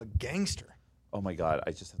gangster. Oh my God!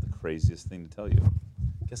 I just have the craziest thing to tell you.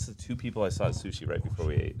 Guess the 2 people I saw at sushi right before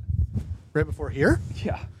we ate. Right before here?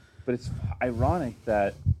 Yeah, but it's ironic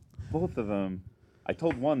that both of them. I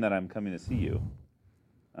told one that I'm coming to see you.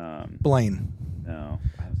 Blaine. No,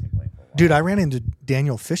 I haven't seen Blaine for a while. Dude, I ran into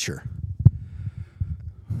Daniel Fisher.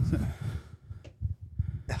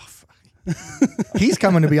 Oh, fuck. He's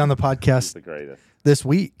coming to be on the He's podcast the greatest, this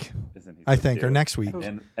week, isn't he? I So think, or cute? next week.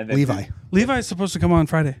 And then Levi. Levi's supposed to come on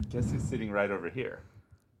Friday. Guess who's sitting right over here?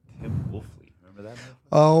 Tim Wolfley. Remember that?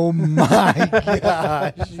 Oh my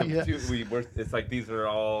gosh. Yeah. Dude, we worked. It's like these are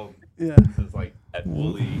all. Yeah. This is like at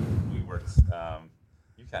Wooly. We worked.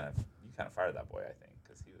 You kind of fired that boy, I think,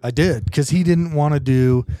 because he was. I did, because he didn't want to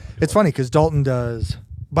do. It's funny, because Dalton does.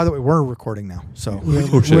 By the way, we're recording now, so. We are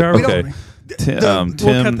Okay. recording. Tim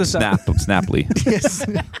we'll cut this out. Snapley. Yes.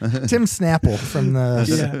 Tim Snapple from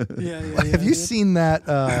the. Yeah. Have you seen that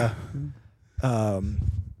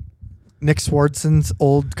Nick Swartzen's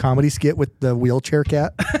old comedy skit with the wheelchair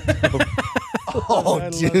cat? Oh, I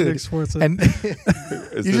love dude! Nick Swartzen.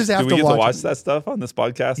 And you just have do to we get watch. to watch that stuff on this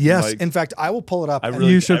podcast? Yes, Like, in fact, I will pull it up. I and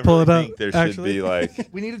really, You should I pull really it up, think there actually. should be like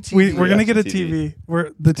we need a TV. We're gonna get a TV.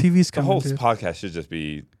 TV. The TV's the coming. whole dude. podcast should just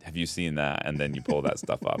be. Have you seen that? And then you pull that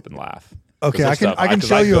stuff up and laugh. Okay, I can 'Cause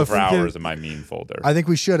show you go if for we can- hours in my meme folder. I think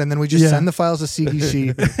we should, and then we just Yeah. send the files to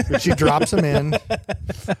CD. She drops them in.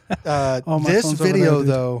 Oh, my This phone's over video, there, dude.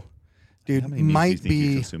 though, dude, How many memes do you might think you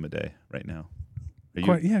be. consume a day right now?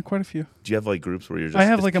 Are Quite a few. Do you have like groups where you're just? I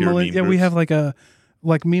have it's like a pure million. meme Yeah, we groups? have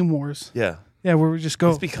like meme wars. Yeah, Yeah, where we just go.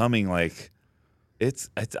 it's becoming like. It's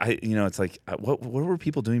like what were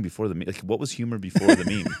people doing before the meme? Like what was humor before the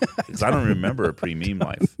meme? Because I don't remember a pre-meme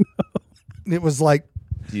life. It was like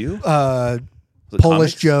Do you? Polish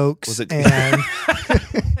comics? jokes Was it- and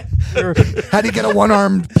how do you get a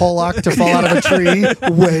one-armed Pollock to fall out of a tree?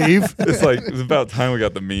 Wave. It's like it's about time we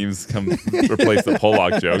got the memes come replace the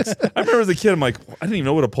Pollock jokes. I remember as a kid, I'm like, I didn't even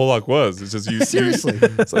know what a Pollock was. It's just you. Seriously.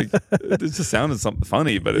 It's like it just sounded something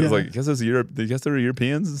funny, but it was Yeah. like I guess it was Europe. I guess they were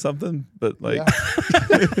Europeans and something, but like. Yeah.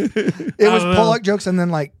 It was don't know. Pollock jokes and then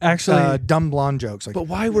like Actually- dumb blonde jokes. Like, But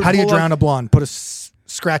why were how do you Pollock- drown a blonde? Put a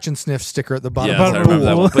scratch and sniff sticker at the bottom Yes, of I the remember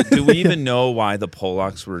that pool. one. But do we even know why the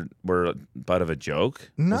Pollocks were part of a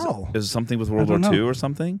joke? No. Is it something with World War don't II know. or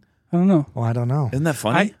something? I don't know. Well, I don't know. Isn't that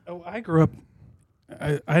funny? I grew up.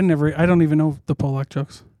 I don't even know the Pollock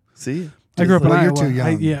jokes. See, I grew up in Well, you're Iowa. too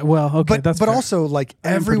young. Yeah, well, okay, But that's but fair. also like I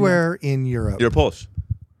am pretty everywhere in Europe, you're Polish.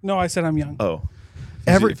 No, I said I'm young. Oh,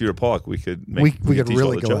 Every- if you're a Pollock, we could make, we could teach all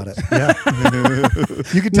really the go at jokes. it.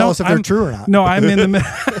 Yeah. You could tell No, us if they're I'm- true or not. No, I'm in the middle.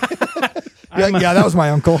 Yeah, that was my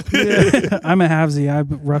uncle. I'm a halvesy.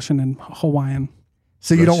 I'm Russian and Hawaiian.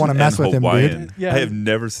 So you don't want to Russian mess and with him, Hawaiian. dude. Yeah. I have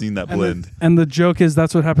never seen that And blend. the joke is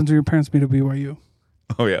that's what happens when your parents meet at BYU.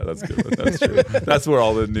 Oh yeah, that's good. That's true. That's where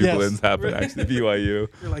all the new Yes. blends happen. Actually, BYU.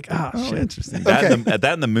 You're like, Oh, shit. interesting. Okay. That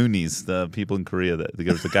and the Moonies, the people in Korea. That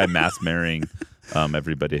there was a guy mass marrying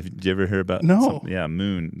everybody. Did you ever hear about? No.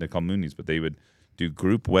 Moon. They call Moonies, but they would do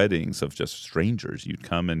group weddings of just strangers. You'd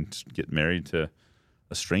come and get married to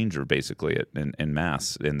a stranger, basically, in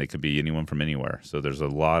mass, and they could be anyone from anywhere. So there's a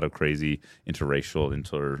lot of crazy interracial,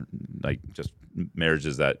 just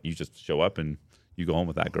marriages that you just show up and you go home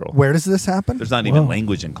with that girl. Where does this happen? There's not even Whoa.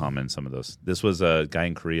 language in common in some of those. This was a guy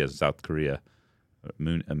in Korea, South Korea,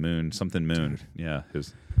 Moon. Yeah,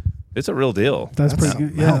 it's a real deal. That's pretty something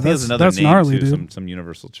good. Yeah, He has that's, another that's name gnarly, too, dude. some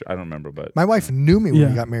universal. I don't remember, but My wife knew me when Yeah.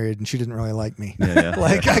 we got married, and she didn't really like me. yeah.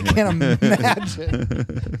 Like I can't imagine.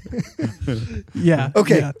 Yeah.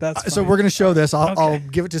 Okay, Yeah, that's so fine. we're gonna show this. I'll Okay.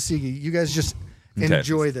 give it to Sigi. You guys just Okay.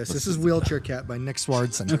 enjoy this. This is Wheelchair Cat by Nick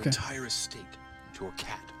Swartzen. Okay. Entire estate to her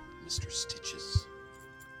cat, Mr. Stitches.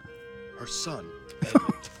 Her son,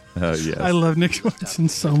 Edmund, Yes. I love Nick Swartzen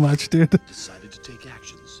so much, dude. decided to take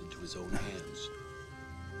actions into his own hands.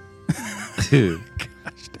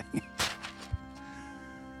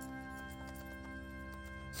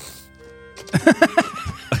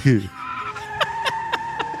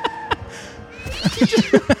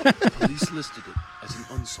 Police listed it as an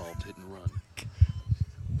unsolved hit and run.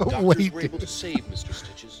 But Doctors wait, were able to save Mr.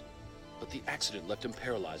 Stitches, but the accident left him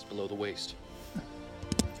paralyzed below the waist.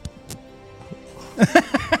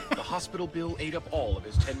 The hospital bill ate up all of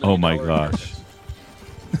his $10 million Oh my gosh.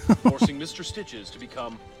 inheritance, forcing Mr. Stitches to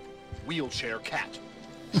become Wheelchair Cat,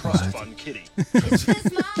 Trust Fund Kitty.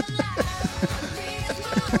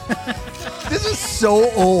 this is so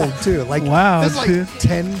old too. Like Wow, this is like dude.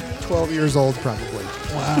 10, 12 years old probably.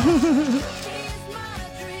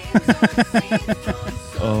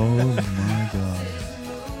 Oh my god.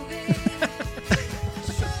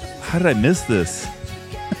 How did I miss this?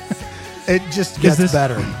 It just gets this-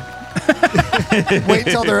 better. Wait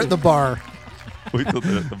till they're at the bar. Wait till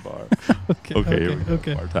they're at the bar. Okay. Here we go.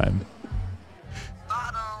 Okay. Bar time.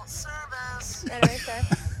 Bottle service. Right away, sir.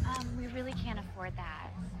 We really can't afford that.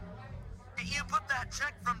 You put that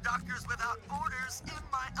check from Doctors Without Borders in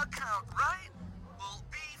my account, right? We'll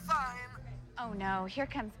be fine. Oh no, here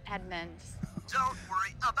comes Edmund. Don't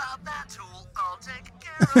worry about that tool. I'll take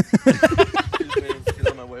care of you. Excuse me, get out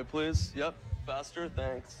of my way, please. Yep, faster,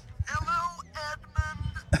 thanks. Hello,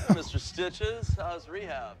 Edmund. Hey, Mr. Stitches, how's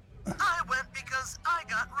rehab? I went because I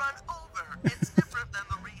got run over. It's different than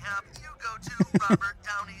the rehab you go to, Robert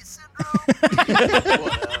Downey syndrome.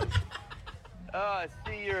 Whatever. Oh, I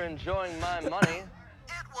see you're enjoying my money.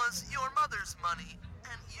 It was your mother's money,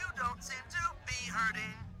 and you don't seem to be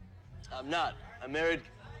hurting. I'm not. I married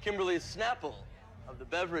Kimberly Snapple of the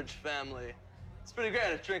beverage family. It's pretty great.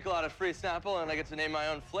 I drink a lot of free Snapple, and I get to name my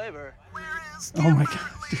own flavor. Where is Oh my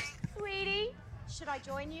Kimberly? Sweetie, should I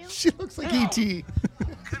join you? She looks like E E.T.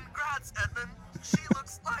 Congrats, Edmund. She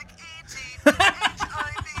looks like E.T. with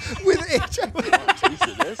HIV. with HIV. Taste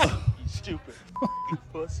of this, you stupid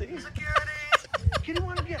pussy. Security. Kitty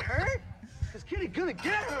wanna get hurt? Cause Kitty gonna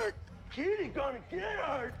get hurt. Kitty gonna get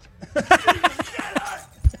hurt.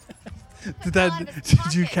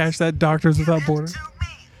 Did you catch that? Doctors Without Give it Borders. to me.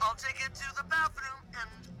 I'll take it to the bathroom and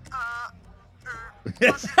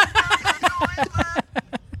flush it down the toilet.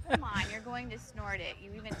 Come on, you're going to snort it.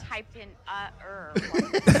 You even typed in Give me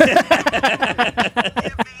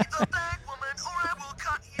a bag, woman, or I will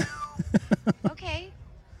cut you. Okay.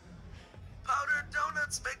 Powdered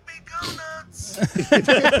donuts make me go nuts.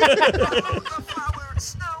 Follow the flower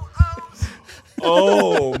snow hose.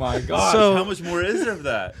 Oh my gosh! So- how much more is there of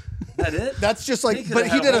that? That it? That's just like, They could but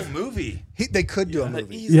have he had did a a movie. They could do a Had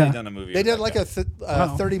movie. easily Yeah. done a movie. They with did that like guy. a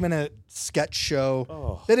Wow. 30-minute sketch show.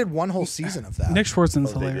 Oh. They did one whole season of that. Nick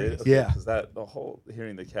Schwartzen's Oh, they hilarious. did? Yeah. Because that the whole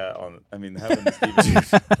hearing the cat on. I mean, having the Stephen.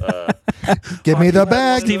 Give me the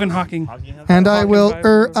bag, Stephen Hawking. Hawking had and that? I will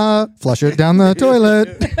flush it down the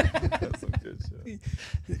toilet. That's some good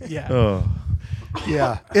shit. Yeah. Oh,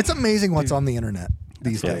 Yeah, it's amazing what's on the internet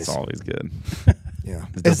these it's days. always good. Yeah,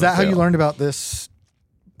 It is doesn't that how you fail. learned about this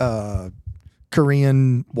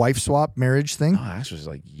Korean wife swap marriage thing? Oh, actually, it was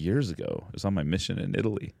like years ago. It was on my mission in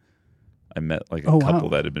Italy. I met like a Oh, wow. couple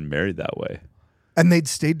that had been married that way. And they'd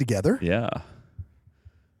stayed together? Yeah,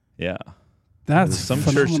 yeah. That's There's some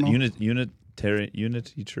phenomenal. church,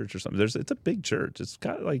 Unity Church or something. It's a big church. It's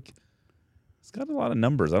got a lot of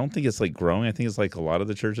numbers. I don't think it's like growing. I think it's like a lot of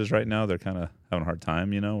the churches right now. They're kind of having a hard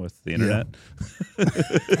time, with the internet.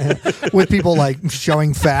 With people like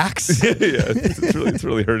showing facts? Yeah, it's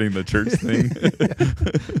really hurting the church thing.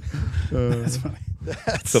 That's funny.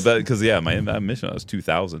 So that because my mission I was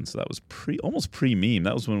 2000, so that was almost pre meme.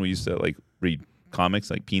 That was when we used to like read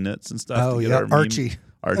comics like Peanuts and stuff. Oh, to get yeah, our meme.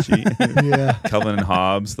 Archie. Yeah, Calvin and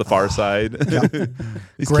Hobbes, The Far Side.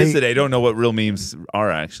 These Great. kids today don't know what real memes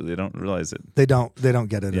are. Actually, they don't realize it. They don't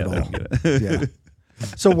get it Yeah, at they all. don't get it. Yeah.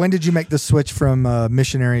 So when did you make the switch from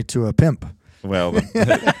missionary to a pimp? Well,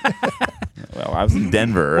 I was in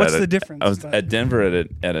Denver. What's the difference? I was at Denver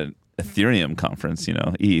at an Ethereum conference.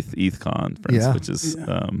 ETH conference, Yeah. which is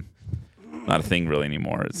not a thing really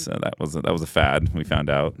anymore. It's that was a fad. We found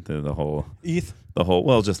out the whole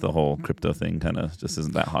crypto thing kind of just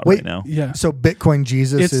isn't that hot Wait. right now. Yeah. So Bitcoin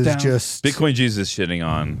Jesus It's is down. just Bitcoin Jesus is shitting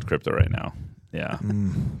on crypto right now. Yeah,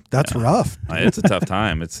 that's rough. It's a tough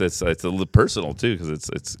time. It's a little personal too because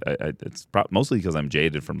it's mostly because I'm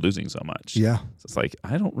jaded from losing so much. Yeah. So it's like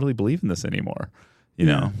I don't really believe in this anymore. You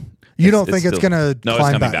know. You don't think it's still- gonna No, it's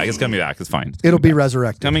climb coming back? back. It's coming back. It's fine. It's It'll coming be back.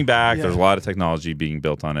 resurrected. Coming back. Yeah. There's a lot of technology being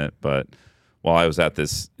built on it, but while I was at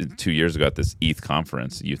this 2 years ago at this ETH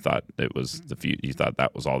conference, you thought it was you thought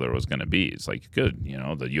that was all there was going to be. It's like good,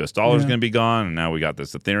 the U.S. dollar is Yeah. going to be gone, and now we got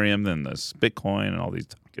this Ethereum, then this Bitcoin, and all these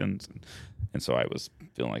tokens, and so I was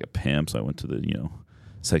feeling like a pimp. So I went to the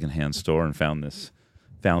secondhand store and found this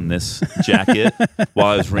jacket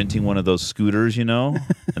while I was renting one of those scooters, and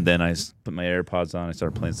then I put my AirPods on. I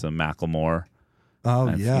started playing some Macklemore. Oh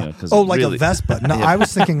I've, yeah. 'cause Oh, it like really- a Vespa. No, Yeah. I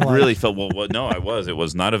was thinking like Really felt no. It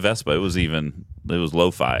was not a Vespa. It was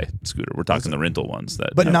lo-fi scooter. We're talking the rental ones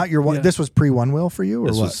that. but not your one. Yeah. This was pre one wheel for you,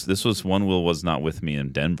 or what? This was one wheel was not with me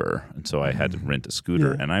in Denver, and so I had to rent a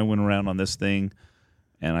scooter, Yeah. and I went around on this thing,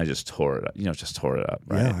 and I just tore it up. Just tore it up.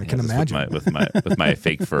 Right? Yeah, I can Just imagine. with my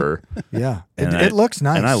fake fur. Yeah, And it looks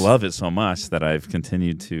nice, and I love it so much that I've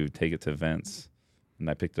continued to take it to events. And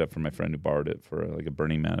I picked it up from my friend who borrowed it for a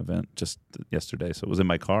Burning Man event just yesterday. So it was in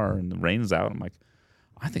my car, and the rain's out. I'm like,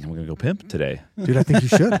 I think I'm going to go pimp today. Dude, I think you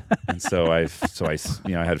should. And so I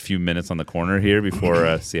had a few minutes on the corner here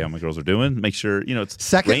before see how my girls are doing. Make sure it's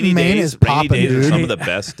Second rainy in Maine days. is Rainy popping, days are dude. some of the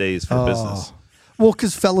best days for business. Well,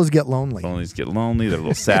 because fellas get lonely. Lonelies get lonely. They're a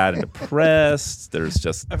little sad and depressed. There's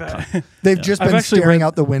just They've just I've been actually staring read-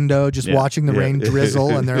 out the window, just Yeah. watching the Yeah. rain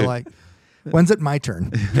drizzle, and they're like, "When's it my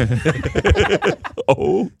turn?"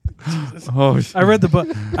 oh I read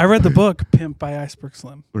the book Pimp by Iceberg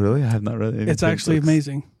Slim. really? I have not read any. It's pimp actually books.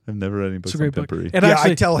 amazing. I've never read any books It's a great on book. pimpery. It Yeah,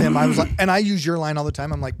 actually, I tell him I was like, and I use your line all the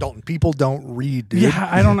time. I'm like, Dalton, people don't read, dude. yeah,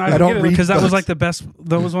 I don't don't get it read because that was books. like the best.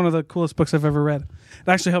 That was one of the coolest books I've ever read. It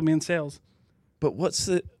actually helped me in sales. But what's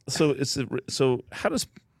the so how does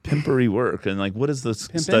pimpery work, and like what is the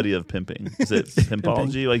study of pimping? Is it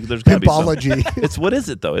pimpology? Like there's gotta be some- Pimpology. It's what is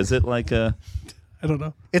it though? Is it like a I don't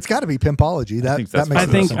know. It's got to be pimpology. That think that's makes I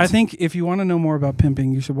part of sense. think if you want to know more about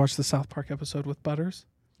pimping, you should watch the South Park episode with Butters,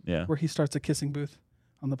 yeah? where he starts a kissing booth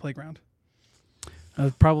on the playground.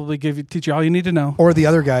 I'll probably teach you all you need to know. Or the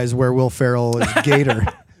other guys where Will Ferrell is Gator.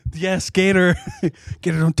 Yes, Gator.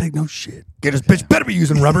 Gator don't take no shit. Gator's bitch better be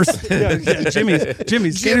using rubbers. Yeah, Jimmy's.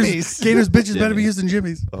 Gator's bitches better be using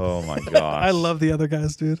Jimmy's. Oh my gosh! I love the other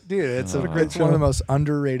guys, dude. Dude, it's a great it's one of show. the most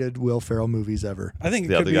underrated Will Ferrell movies ever. I think it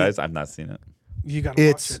the could other be, guys. I've not seen it. You got to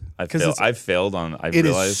It's- watch it. I've failed on. I've It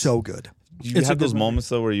realized is so good. You It's a have good those movie. moments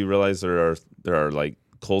though where you realize there are like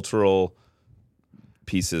cultural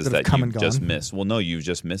pieces That have that come you and just gone. missed. Well, no, you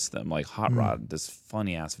just missed them. Like Hot Rod, this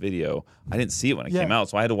funny ass video. I didn't see it when it Yeah. came out,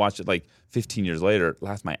 so I had to watch it like 15 years later.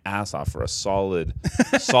 Laughed my ass off for a solid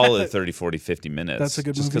 30, 40, 50 minutes. That's a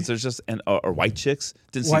good just movie. because there's just or White Chicks.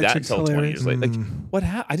 Didn't see White that Chicks until 20 hilarious. years later. Like what?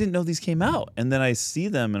 I didn't know these came out, and then I see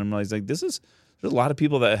them, and I'm like, there's a lot of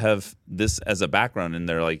people that have this as a background in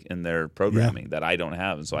their programming that I don't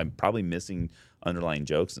have, and so I'm probably missing underlying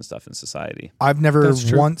jokes and stuff in society. I've never That's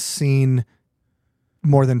true. once seen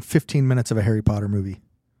more than 15 minutes of a Harry Potter movie.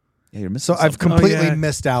 Yeah, you're missing. So I've something. completely yeah.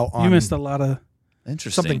 missed out on You missed a lot of.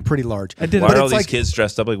 Interesting. something pretty large. I did. Why But are all it's these like- kids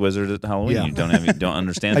dressed up like wizards at Halloween? Yeah. You don't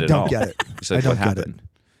understand it I at all. don't get it. It's like I what don't get it. happened?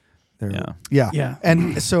 They're- Yeah. Yeah. Yeah.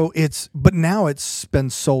 And so but now it's been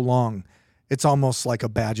so long. It's almost like a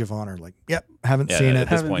badge of honor. Like, yep, haven't Yeah, seen at it.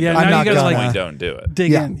 this point, Yeah, don't. now you At this gotta, point, like, don't do it.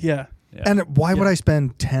 Dig Yeah. in. Yeah. Yeah. And why would Yeah. I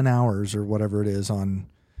spend 10 hours or whatever it is on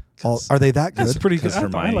are they that good? That's pretty good. Because I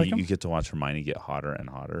Hermione, like 'em. you get to watch Hermione get hotter and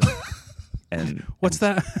hotter. And What's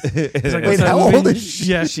that? It's like, Wait, what's that how movie? old is she?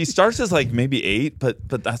 Yeah. She starts as like maybe 8, but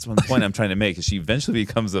that's one point I'm trying to make. Is she eventually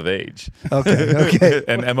becomes of age. Okay.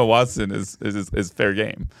 And Emma Watson is fair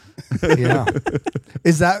game. Yeah.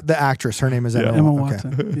 Is that the actress? Her name is Emma. Emma Okay.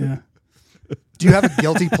 Watson. Yeah. Do you have a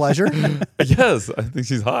guilty pleasure? Yes, I think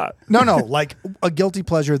she's hot. No, like a guilty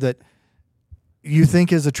pleasure that you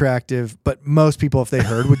think is attractive, but most people, if they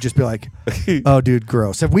heard, would just be like, "Oh, dude,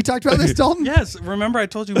 gross." Have we talked about this, Dalton? Yes. Remember, I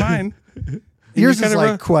told you mine. And Yours you is kinda like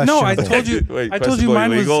No, I questionable. told you. Wait, I told you questionable mine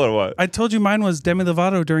was illegal or what? I told you mine was Demi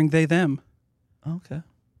Lovato during They Them. Okay.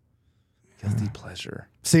 Guilty pleasure.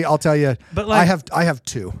 See, I'll tell you. But, like- I have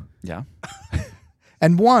two, Yeah.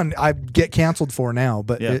 and one I get canceled for now,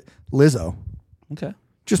 but Yeah. Lizzo Okay.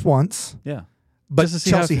 just once. Yeah. But Just to see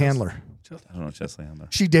how it Chelsea feels. Handler, I don't know Chesley Handler.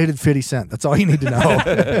 she dated 50 Cent. That's all you need to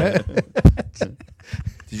know.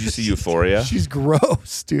 Did you see Euphoria? She's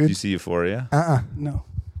gross, Did dude. you see Euphoria? No.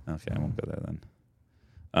 Okay, I won't go there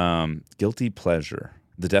then. Guilty pleasure.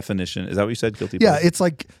 The definition is that what you said? Guilty Yeah, pleasure. it's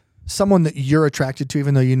like someone that you're attracted to,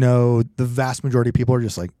 even though you know the vast majority of people are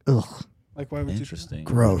just like, ugh, Like, why would you? Interesting.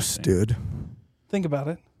 gross, Interesting. dude. Think about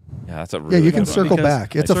it. Yeah, that's a Yeah, really you good can one. circle Because-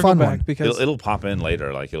 back. It's a circle fun back one. because It'll pop in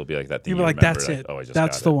later. Like it'll be like that thing. you'll you be like, remember, "That's it. Oh, I just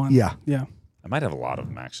That's got the it. one." Yeah. Yeah. I might have a lot of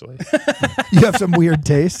them actually. You have some weird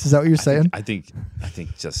taste. Is that what you're saying? I think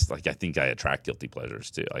just like I think I attract guilty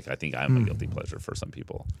pleasures too. Like I think I'm a guilty pleasure for some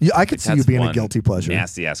people. Yeah, I could Like, see you that's being a one guilty pleasure.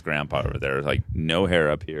 Nasty ass grandpa over there, like no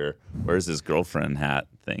hair up here. Where's this girlfriend hat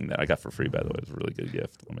thing that I got for free? By the way, it was a really good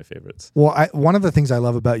gift. One of my favorites. Well, one of the things I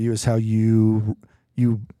love about you is how you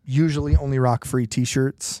usually only rock free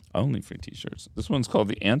T-shirts. Only free T-shirts. This one's called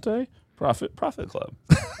the Anti-Profit Club.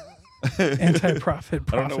 Anti-profit.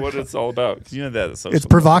 I don't know what it's all about. 'Cause you know that It's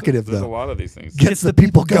provocative, There's though. a lot of these things. Gets the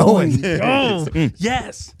people going. Oh,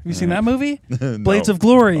 yes. Have you seen that movie? Blades No. of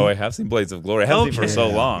Glory. Oh, I have seen Blades of Glory. I haven't seen for so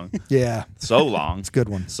Okay. long. Yeah, So long. it's a good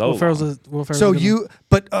one. So Will Ferrell's long. Will Ferrell's So a good one.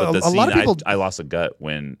 but But the a lot of scene, people. I lost a gut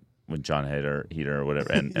when John Heater or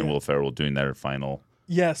whatever and Will Ferrell were doing their final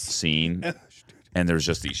Yes. scene. And there was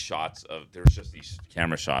just these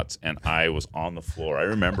camera shots, and I was on the floor. I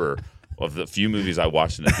remember of the few movies I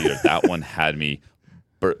watched in the theater, that one had me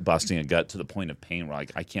busting a gut to the point of pain. We're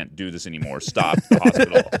like, I can't do this anymore. Stop the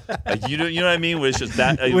hospital. Like you know what I mean? Where it's just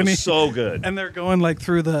that it was so good. And they're going like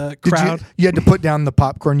through the Did crowd. you had to put down the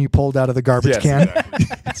popcorn you pulled out of the garbage Yes, can.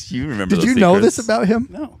 exactly. You remember? Did those you know secrets? this about him?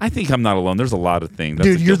 No. I think I'm not alone. There's a lot of things. That's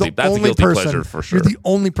Dude, you're the that's a only guilty person. pleasure for sure. You're the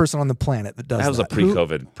only person on the planet that does That was a that.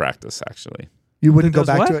 pre-COVID practice, actually. You wouldn't go does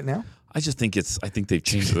back what? to it now? I just think they've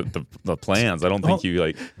changed the plans. I don't think you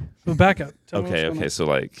like. Well, back up. Tell me what's Okay, going okay. on. So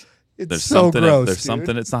like, It's there's so something. gross, There's dude.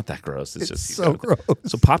 something. It's not that gross. It's just so gross.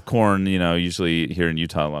 So popcorn, usually here in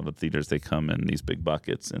Utah, a lot of theaters they come in these big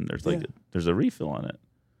buckets, and there's like there's a refill on it,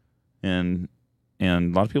 and a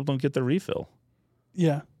lot of people don't get their refill,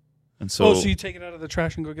 Yeah. and so So you take it out of the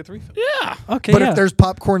trash and go get the refill? yeah, Okay. But yeah. if there's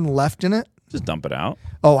popcorn left in it, just dump it out.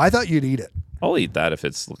 oh, I thought you'd eat it. I'll eat that if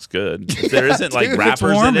it looks good. If there isn't like Dude, if it's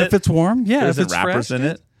wrappers warm, in it, if it's warm, yeah. there If isn't it's wrappers fresh, in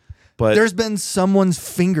it. But There's been someone's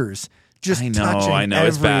fingers just touching I know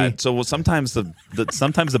it's every- bad. So sometimes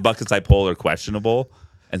sometimes the buckets I pull are questionable,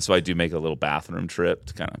 and so I do make a little bathroom trip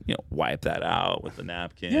to kind of wipe that out with a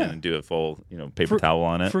napkin Yeah. and do a full paper towel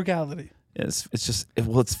on it. Frugality. It's just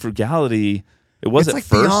it's frugality. It was It's at like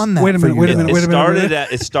first. beyond that. Wait a for minute, you wait a guys. minute, It wait a minute. started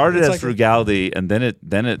at it started It's as like a- frugality, and then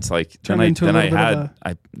it's like Turned into a then I little bit had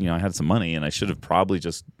of I had some money, and I should have probably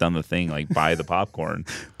just done the thing like buy the popcorn.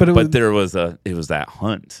 But it was- there was it was that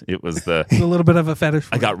hunt. It was the It's a little bit of a fetish.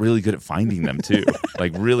 For I got really good at finding them too,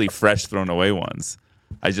 like really fresh thrown away ones.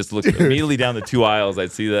 I just looked immediately down the 2 aisles.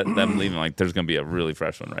 I'd see them leaving, like there's gonna be a really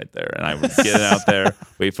fresh one right there, and I would get it out there,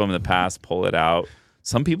 wait for them to pass, pull it out.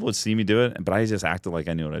 Some people would see me do it, but I just acted like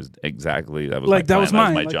I knew what I was exactly. That was like my that was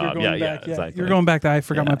plan. mine. That was Like my job. You're going Yeah, back, exactly. You're going back to I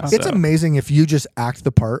forgot my Yeah. popcorn. It's amazing if you just act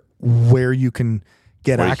the part where you can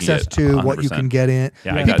get Where you can access get to what you 100%. can get in.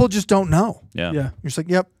 Yeah, I People got- just don't know. Yeah. Yeah. You're just like,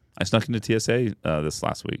 yep. I snuck into TSA this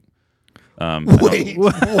last week. Wait,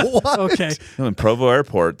 what? Okay. In Provo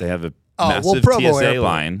Airport, they have a massive Provo TSA Airport.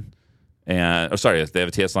 line. And sorry, they have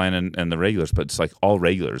a TS line and the regulars, but it's like all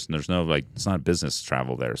regulars, and there's no it's not business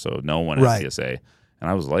travel there, so no one at Right. TSA. And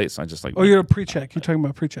I was late, so I just Oh, you're a pre-check. You're talking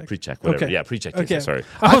about pre-check. pre-check, whatever. Okay. Yeah, pre-check. Okay. TSA, sorry.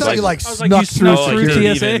 I was thought you like I was snuck like, you through snuck through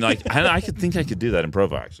security. TSA? Even, I could think I could do that in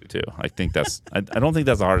Provo actually too. I think that's I don't think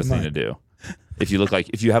that's the hardest thing to do. If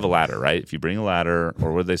you have a ladder, right? If you bring a ladder,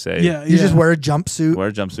 or what do they say? Yeah. You just wear a jumpsuit. Wear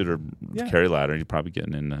a jumpsuit or Yeah. carry a ladder. You're probably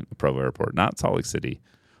getting in the Provo Airport, not Salt Lake City.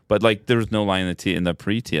 But like there was no line in the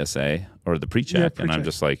pre-TSA or the pre-check, Yeah, and I'm pre-check.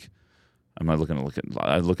 just like, I'm not looking.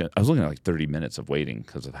 I was looking at like 30 minutes of waiting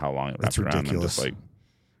because of how long it wrapped That's around. I'm ridiculous. just like,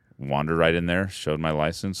 wandered right in there, showed my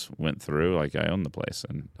license, went through like I own the place,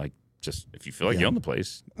 and like just if you feel like you own the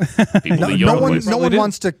place, people No, that you no own the one, place. no one do.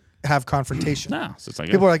 wants to have confrontation. No, so it's like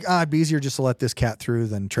People are like, it'd be easier just to let this cat through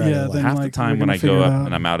than try Yeah, to like. then- half like, the time we're when gonna I figure go it up out.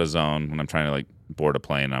 and I'm out of zone, when I'm trying to like board a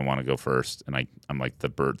plane, and I want to go first, and I'm like the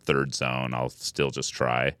third zone, I'll still just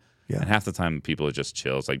try. Yeah. And half the time people are just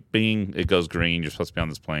chill. It's like, bing, it goes green. You're supposed to be on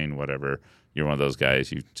this plane, whatever. You're one of those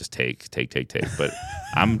guys. You just take. But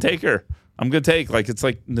I'm a taker. I'm gonna take. Like it's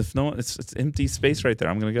like if no, it's empty space right there.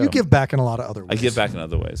 I'm gonna go. You give back in a lot of other ways. I give back in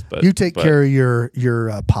other ways, but You take but- care of your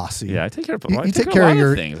posse. Yeah, I take care of. You, I you take take care care of of a lot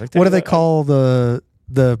your. things. I take What do they a lot- call the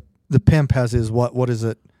pimp has his what is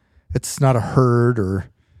it? It's not a herd or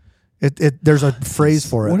it. There's a phrase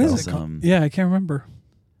for it. What though. is it called? Yeah, I can't remember.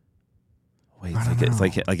 Wait, I it's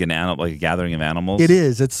don't like an animal, like a gathering of animals. It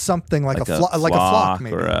is. It's something like, Like a a flock, like a flock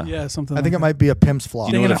maybe. or a- Yeah, something. I think like it might be a pimp's flock.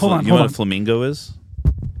 You know Dang what it, hold on, you know hold what on. a flamingo is?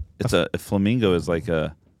 It's a flamingo is like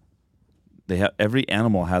a. They have every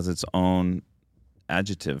animal has its own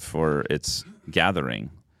adjective for its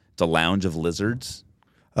gathering. It's a lounge of lizards,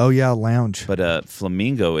 Oh yeah, lounge. but a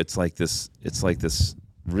flamingo, it's like this. It's like this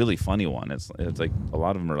really funny one. It's like a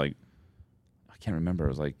lot of them are like, I can't remember. It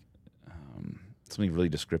was like something really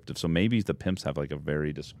descriptive. So maybe the pimps have like a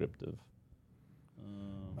very descriptive.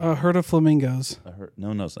 A herd of flamingos.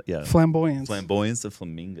 No, it's not, yeah, Flamboyance. flamboyance of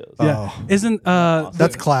flamingos. Yeah. Oh. Isn't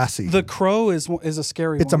That's classy. the crow is a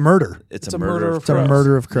scary it's a one. murder. It's a murder of It's a crows.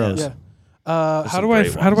 murder of crows. Yeah. There's How some do I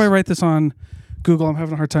great how do I ones. write this on Google? I'm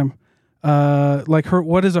having a hard time.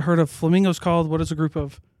 What is a herd of flamingos called? What is a group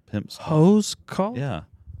of Pimps. hoes called? Yeah.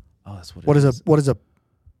 Oh, that's what. What is a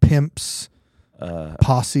pimp's a?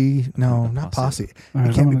 posse? No, a not posse. posse. All right,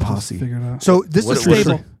 It can't I'm be gonna just posse. figure it out. So this What- is what is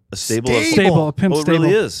tradition. A stable. Of, Stable, a pimp oh, it stable.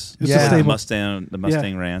 really is. It's Yeah. a The stable.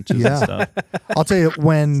 Mustang ranches Yeah. and stuff. I'll tell you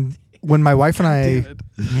when my wife and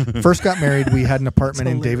I first got married, we had an apartment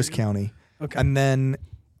in hilarious. Davis County, Okay. and then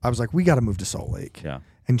I was like, we got to move to Salt Lake. Yeah.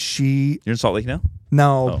 And she You're in Salt Lake now?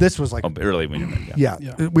 no, Oh. this was like Oh, early when you're married. yeah,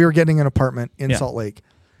 Yeah. we were getting an apartment in Yeah. Salt Lake,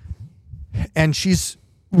 and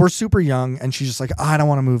we're super young, and she's just like, I don't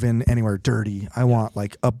want to move in anywhere dirty. I want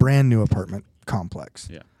like a brand new apartment complex.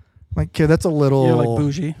 Yeah. Like, kid, that's a little. You're like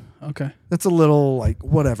bougie. Okay. That's a little like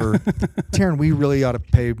whatever. Taryn, we really ought to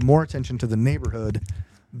pay more attention to the neighborhood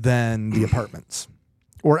than the apartments,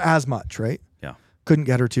 or as much, right? Yeah. Couldn't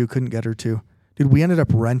get her to. Dude, we ended up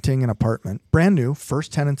renting an apartment, brand new,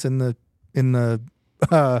 first tenants in the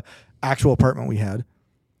actual apartment we had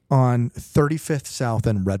on 35th South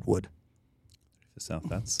and Redwood. South.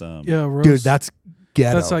 That's Yeah, Rose. Dude, that's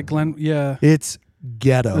ghetto. That's like Glen. Yeah. It's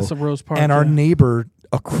ghetto. That's a Rose Park. And our yeah. neighbor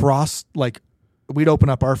across, like, we'd open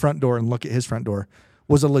up our front door and look at his front door,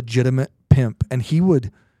 was a legitimate pimp. And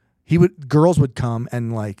girls would come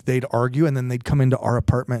and like they'd argue and then they'd come into our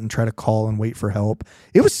apartment and try to call and wait for help.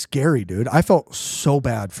 It was scary, dude. I felt so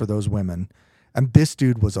bad for those women. And this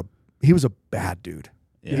dude was a bad dude.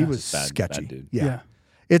 Yeah, he was bad, sketchy. bad dude. Yeah.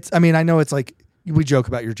 I mean, I know it's like we joke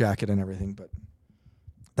about your jacket and everything, but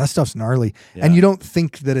that stuff's gnarly. Yeah. And you don't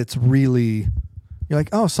think that it's really, you're like,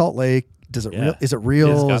 oh, Salt Lake, is it real? Is it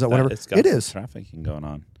real? Is it whatever? It's got It is. trafficking going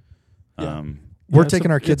on. Yeah. We're it's taking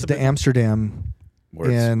a- our kids it's a to big- Amsterdam. Where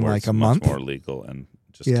it's, in where like it's a much month. more legal and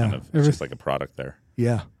just Yeah. kind of it's just like a product there.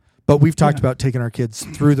 Yeah. But we've talked Yeah. about taking our kids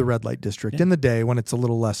through the red light district in the day when it's a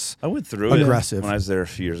little less. I went through Aggressive. it when I was there a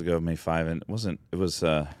few years ago, May 5, and it was It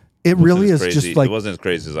wasn't really as is crazy. just like, it wasn't as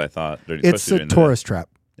crazy as I thought. it's especially a during the tourist trap.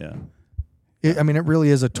 day. I mean, it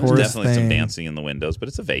really is a There's tourist definitely thing. some dancing in the windows, but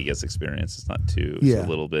it's a Vegas experience. It's not too. Yeah. It's a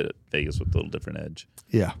little bit Vegas with a little different edge.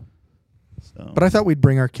 Yeah. So. But I thought we'd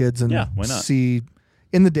bring our kids and Yeah, why not? see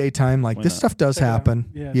in the daytime, like Why this not? stuff does Check it out. happen.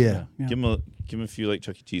 Yeah. Yeah. Yeah. Give them a few like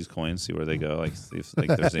Chuck E. Cheese coins, see where they go. Like see if like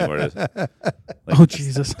there's anywhere to. Like, Oh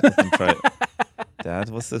Jesus. let them try it. Dad,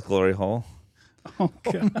 what's this glory hole? Oh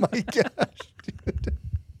God. My gosh, dude.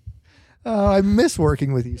 Oh, I miss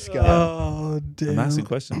working with you, Scott. Oh damn. I'm asking a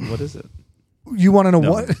question. What is it? You want to know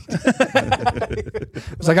No. what?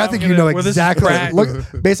 It's like, I think you gonna- know well, this is exactly. practice.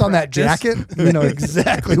 Look, based on that Practice. jacket, you know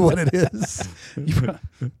exactly what it is.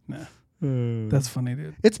 That's funny,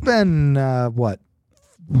 dude. It's been what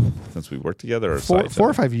Since we worked together, or four side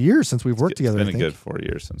or 5 years since we've worked together. It's I been a think. good 4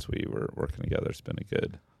 years since we were working together. It's been a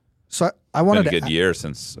good. So I wanted been a to. good year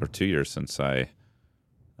since, or 2 years since I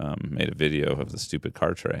made a video of the stupid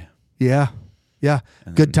car tray. Yeah,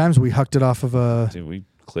 And good times. We hucked it off of a. Dude, we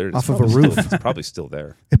cleared it. Off It's of a probably roof. Still, it's probably still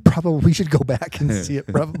there. It probably we should go back and see. It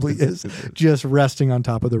probably is just resting on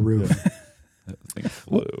top of the roof. That thing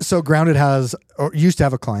flew. So Grounded has or used to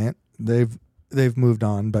have a client. They've moved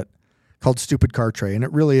on, but called Stupid Car Tray, and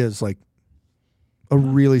it really is like a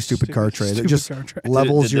really stupid car tray that stupid just car tray.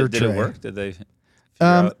 levels did your did tray. it work? Did they? Figure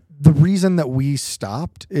out? The reason that we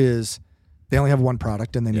stopped is they only have one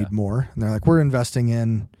product and they Yeah. need more, and they're like, we're investing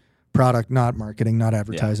in product, not marketing, not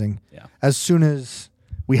advertising. Yeah. As soon as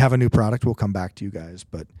we have a new product, we'll come back to you guys.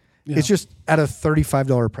 But Yeah. it's just at a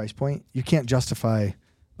 $35 price point, you can't justify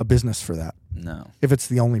a business for that No, if it's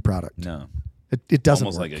the only product. no. It doesn't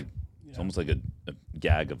Almost work. like it's almost like a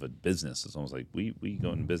gag of a business. It's almost like we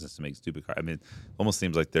go into business to make stupid cars. I mean, it almost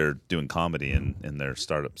seems like they're doing comedy in their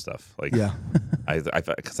startup stuff. Like, Yeah.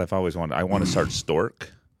 because I've always wanted. I want to start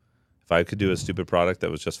Stork. If I could do a stupid product that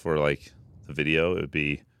was just for like the video, it would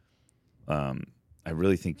be. I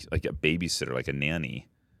really think like a babysitter, like a nanny.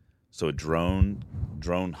 So a drone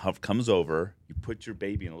comes over. You put your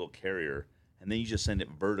baby in a little carrier, and then you just send it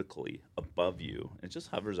vertically above you, and it just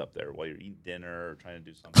hovers up there while you're eating dinner or trying to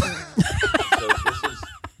do something.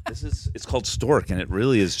 So it's called Stork, and it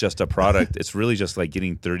really is just a product. It's really just like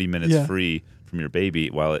getting 30 minutes Yeah. free from your baby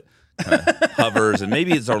while it kind of hovers, and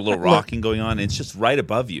maybe it's our little rocking going on, and it's just right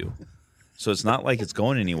above you. So it's not like it's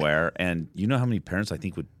going anywhere. And you know how many parents I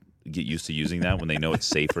think would get used to using that when they know it's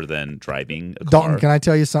safer than driving a car? Dalton, can I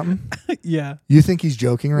tell you something? Yeah. You think he's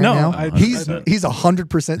joking right No, now? I- he's 100%.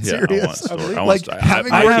 100% Yeah, I want serious. Stork. I want Like Stork.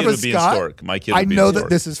 having My worked kid with would be in Scott, Stork. My kid I would be in know that Stork.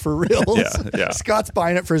 this is for real. Yeah. Scott's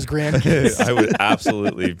buying it for his grandkids. I would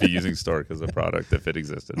absolutely be using Stork as a product if it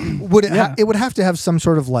existed. Would it? Yeah. It would have to have some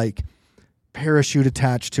sort of like parachute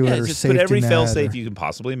attached to it or Just safety put every net fail or- safe you can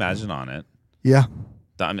possibly imagine on it. Yeah,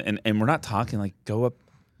 And we're not talking like go up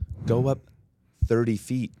 30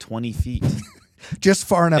 feet, 20 feet. just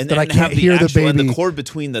far enough that I and have can't hear the actual- baby. and the cord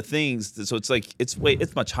between the things. So it's like it's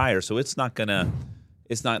much higher. So they're not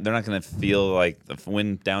gonna feel like the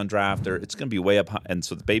wind downdraft, or it's gonna be way up high. And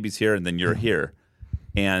so the baby's here, and then you're here,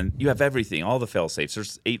 and you have everything, all the fail safes.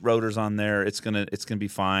 There's 8 rotors on there. It's gonna be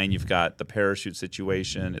fine. You've got the parachute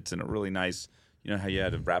situation. It's in a really nice. You know how you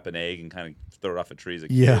had to wrap an egg and kind of throw it off a tree as a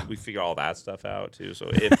kid? Yeah. We figure all that stuff out too. So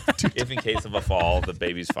if in case of a fall, the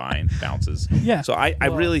baby's fine, bounces. Yeah. So I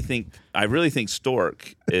really think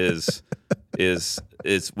Stork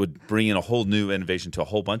would bring in a whole new innovation to a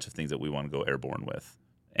whole bunch of things that we want to go airborne with,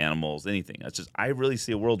 animals, anything. It's just I really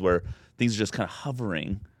see a world where things are just kind of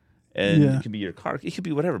hovering, And Yeah. it could be your car. It could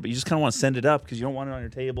be whatever. But you just kind of want to send it up because you don't want it on your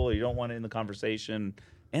table. Or you don't want it in the conversation.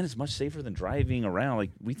 And it's much safer than driving around.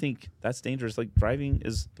 Like, we think that's dangerous. Like, driving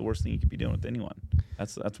is the worst thing you could be doing with anyone.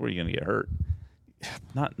 That's where you're going to get hurt.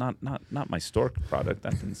 Not my Stork product.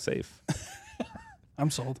 That thing's safe. I'm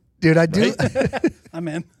sold. Dude, I do. I'm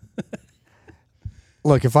in.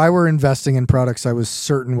 Look, if I were investing in products I was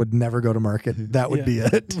certain would never go to market, that would be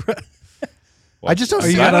it. I just don't Are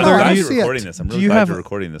you see it. got I don't other- know. I I'm don't glad see you're it. recording this. I'm Do really you glad have you're a-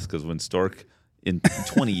 recording this because when Stork in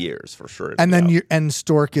 20 years for sure. And then you.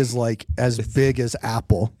 Stork is like as big as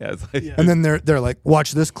Apple. Yeah, it's like, And then they're like,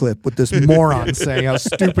 watch this clip with this moron saying how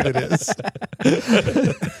stupid it is.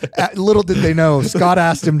 Little did they know, Scott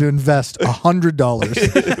asked him to invest $100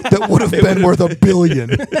 that would have been worth $1 billion.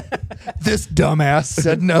 This dumbass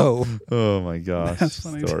said no. oh my gosh. That's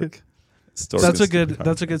funny, Stork. dude. Stork That's is a good. super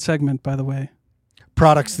That's a good segment, by the way.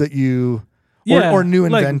 Products that you or new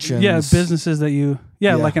like, inventions. Yeah, businesses that you.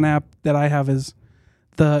 Yeah, Yeah. like an app that I have is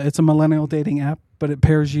it's a millennial dating app, but it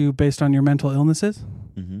pairs you based on your mental illnesses.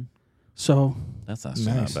 Mm-hmm. So Nice. That's actually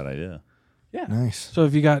not a bad idea. yeah. Nice. So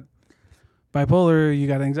if you got bipolar, you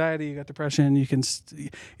got anxiety, you got depression, you can.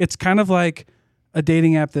 It's kind of like a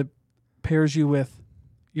dating app that pairs you with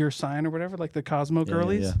your sign or whatever, like the Cosmo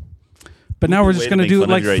girlies. Yeah. But now we're just going to do it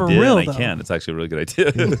like for real, I though. can. It's actually a really good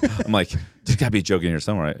idea. I'm like, there's got to be a joke in here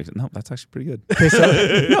somewhere. No, that's actually pretty good.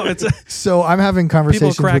 No, it's So I'm having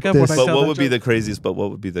conversations crack with up when this. I But tell what that would be joke. the craziest? But what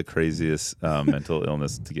would be the craziest mental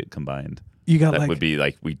illness to get combined? you got That like would be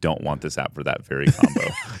like we don't want this app for that very combo.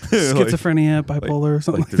 schizophrenia, bipolar, or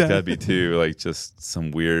something like, there's that. got to be two, like just some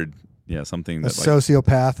weird, something A that like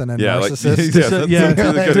sociopath and a narcissist.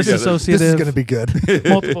 Yeah, This is dissociative. going to be good.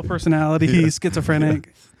 Multiple personality,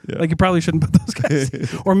 schizophrenic. Yeah. Like you probably shouldn't put those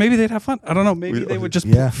guys. Or maybe they'd have fun. I don't know. Maybe they would just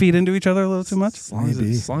Yeah. feed into each other a little too much. As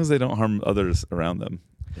long as they don't harm others around them.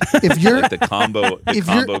 If you're Like the combo, If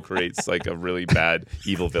you're- combo creates like a really bad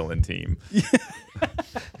evil villain team.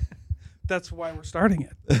 That's why we're starting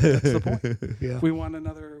it. That's the point. Yeah. We want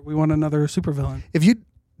another supervillain. if you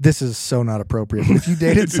this is so not appropriate, but if you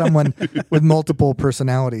dated someone with multiple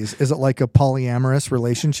personalities, is it like a polyamorous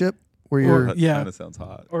relationship where you're That Yeah. kind of sounds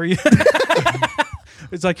hot. Or you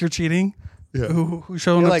it's like you're cheating. Yeah. Who's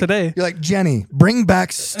showing you're up like, today? You're like, Jenny, bring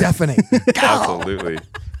back Stephanie. Absolutely.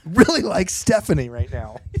 Really like Stephanie right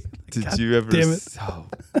now. Did you ever? damn it.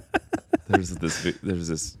 There's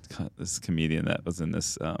this comedian that was in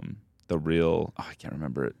this the real. I can't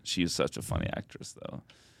remember it. She's such a funny actress though.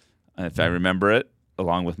 And if I remember it,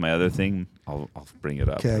 along with my other thing, I'll bring it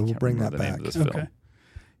up. Okay, I we'll can't bring remember that the name of back. this Okay. film.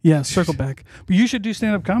 Yeah, circle back. But you should do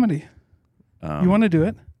stand-up comedy. You want to do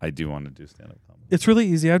it? I do want to do stand-up comedy. It's really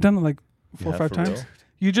easy. I've done it like 4 or Yeah, 5 for times. real?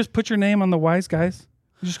 You just put your name on the Wise Guys.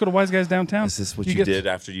 You just go to Wise Guys downtown. Is this what You you get- did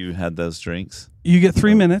after you had those drinks? You get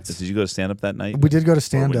 3 minutes. Did you go to stand-up that night? We did go to Or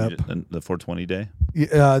stand when up. you did the 420 day.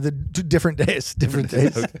 Different days. Different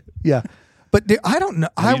days. Yeah. But I don't know.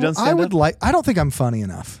 Have you done I would stand-up? like. I don't think I'm funny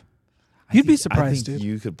enough. You'd be I surprised, think dude.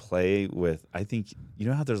 you could play with. I think you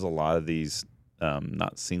know how there's a lot of these,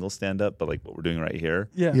 not single stand up, but like what we're doing right here,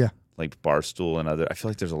 Yeah. Yeah. like Barstool and other. I feel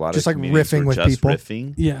like there's a lot Just of like comedians who riffing are with just people.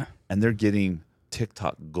 riffing, Yeah. and they're getting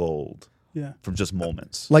TikTok gold Yeah. from just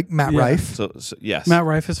moments. Like Matt Yeah. Rife. So yes, Matt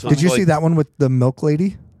Rife is fun. Did you like- see that one with the milk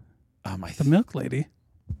lady? The Milk Lady?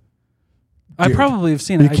 I Dude, probably have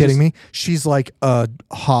seen Are it. you kidding me? She's like a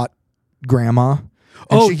hot grandma.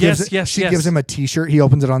 And Oh, she gives yes, it- yes, She yes. gives him a T-shirt. He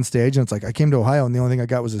opens it on stage, and it's like, I came to Ohio, and the only thing I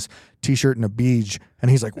got was this T-shirt and a beach. And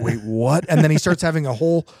he's like, wait, what? And then he starts having a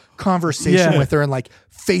whole conversation Yeah. with her, and like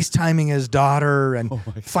FaceTiming his daughter, and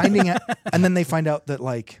finding out. And then they find out that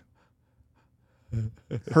like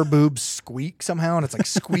her boobs squeak somehow, and it's like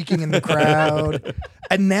squeaking in the crowd.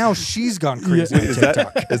 And now she's gone crazy on Is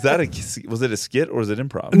TikTok. was it a skit or was it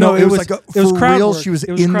improv? No, it was was- like it was for crowd real. work. She was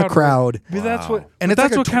It was in the crowd work. crowd. But that's what. And but it's like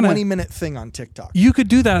that's a what kinda- 20-minute thing on TikTok. You could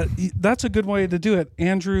do that. That's a good way to do it.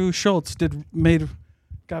 Andrew Schultz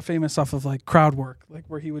got famous off of like crowd work, like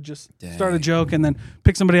where he would just start a joke and then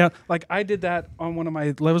pick somebody out. Like I did that on one of my.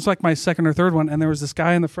 It was like my second or third one, and there was this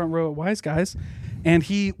guy in the front row at Wise Guys, and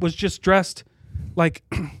he was just dressed like.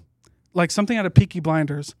 Like something out of Peaky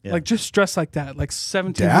Blinders, Yeah. like just dressed like that, like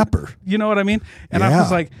 17. Dapper. You know what I mean? And I Yeah.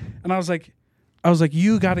 was like,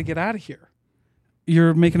 you got to get out of here.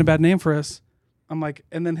 You're making a bad name for us. I'm like,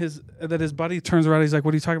 and then his buddy turns around. He's like,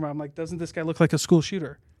 what are you talking about? I'm like, doesn't this guy look like a school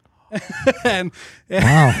shooter? and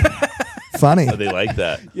Wow. Funny. Oh, they like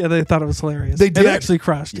that. yeah, they thought it was hilarious. They did? It actually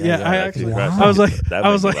crushed. Yeah, that I actually actually. crushed. I was like, That I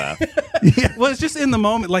was made me like, laugh. well, it's just in the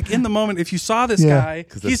moment. Like in the moment, if you saw this Yeah. guy,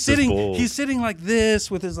 'Cause he's that's just bold. sitting like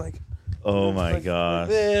this with his like Oh my Like, gosh.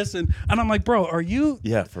 this and I'm like, bro, are you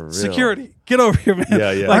Yeah, for real. security? Get over here, man.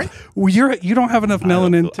 Yeah, yeah. Like, well, you don't have enough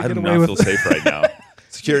melanin to I get do away not with. feel safe right now.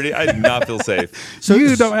 Security, I do not feel safe. So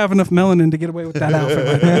you don't have enough melanin to get away with that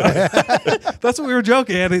outfit. Right now. That's what we were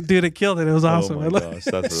joking at. Dude, it killed it. It was awesome. Oh my gosh,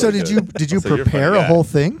 that's really So did you good. So you're prepare funny a guy. whole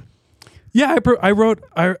thing? Yeah, I wrote.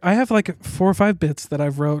 I have like 4 or 5 bits that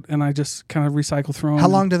I've wrote, and I just kind of recycle through them. How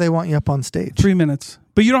long do they want you up on stage? 3 minutes.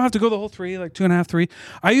 But you don't have to go the whole 3, like 2.5, 3.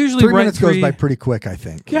 I usually 3 write minutes 3. goes by pretty quick, I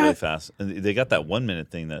think. Yeah. Really fast. And they got that 1 minute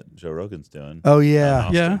thing that Joe Rogan's doing. Oh yeah.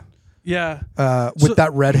 Austin. Yeah. With So-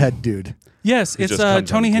 that redhead dude. Yes, He it's just comes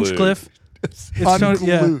Tony unglued. Hinchcliffe. It's Tony,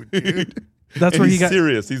 yeah, Unglued, dude. that's And where he he's got.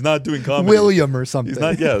 serious. He's not doing comedy. William or something. He's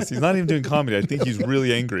not. Yes, he's not even doing comedy. I think he's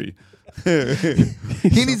really angry. He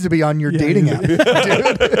needs to be on your Yeah, dating yeah. app, dude.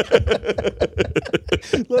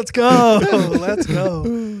 Let's go. Let's go,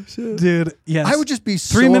 dude. Yes, I would just be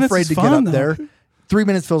 3 so minutes afraid is to get fun, up though. there. 3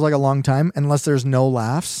 minutes feels like a long time unless there's no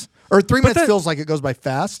laughs. Or 3 minutes that- feels like it goes by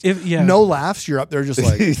fast. Yeah. No laughs, you're up there just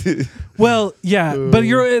like Well, yeah, but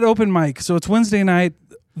you're at open mic, so it's Wednesday night.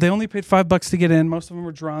 They only paid $5 to get in. Most of them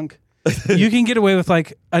were drunk. You can get away with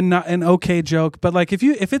like an okay joke, but like if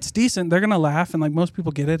it's decent, they're gonna laugh, and like most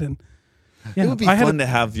people get it. And yeah, It would be I had fun to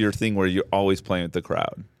have your thing where you're always playing with the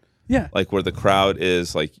crowd. yeah, Like where the crowd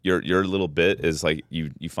is like your little bit is like you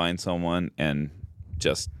find someone and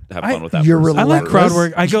just have fun with that You're person. I like relentless. crowd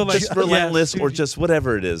work. I go like Just relentless yeah, or just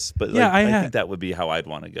whatever it is. But like, Yeah, I I had- think that would be how I'd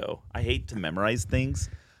want to go. I hate to memorize things.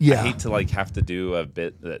 Yeah. I hate to like have to do a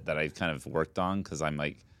bit that I've kind of worked on because I'm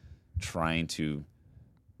like trying to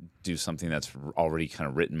do something that's already kind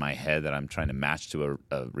of written in my head that I'm trying to match to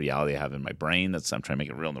a reality I have in my brain. I'm trying to make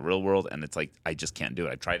it real in the real world, and it's like I just can't do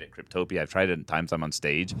it. I've tried it at Cryptopia. I've tried it at times I'm on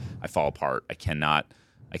stage. I fall apart. I cannot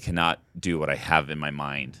do what I have in my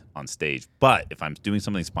mind on stage. But if I'm doing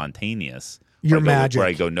something spontaneous, You're where I go, magic. where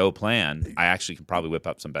I go no plan, I actually can probably whip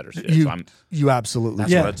up some better shit. you, So I'm you absolutely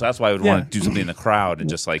that's, Yeah. what, so that's why I would Yeah. want to do something in the crowd and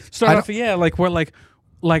just like start I off like where like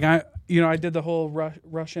I did the whole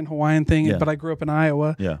Russian Hawaiian thing, Yeah. but I grew up in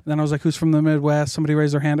Iowa. Yeah. And then I was like, who's from the Midwest? Somebody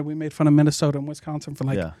raised their hand, and we made fun of Minnesota and Wisconsin for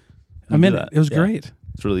like yeah, a minute. It was great.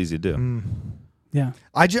 It's really easy to do. Yeah,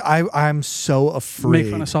 I'm so afraid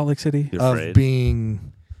make fun of Salt Lake City. You're of afraid.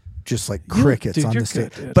 being just like crickets dude, on you're the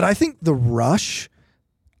stage. good, dude. But I think the rush,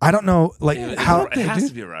 I don't know, like how it has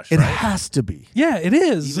to be a rush, it right? has to be. Yeah, it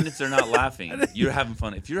is. Even if they're not laughing, you're having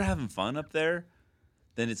fun. If you're having fun up there,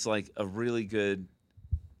 then it's like a really good.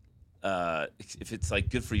 If it's like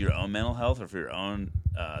good for your own mental health or for your own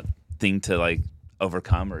thing to like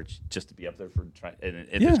overcome or just to be up there for try. And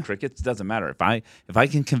if Yeah. it's crickets, it doesn't matter. If I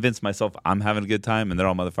can convince myself I'm having a good time and they're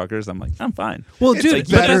all motherfuckers, I'm like I'm fine. Well, It's dude, like, but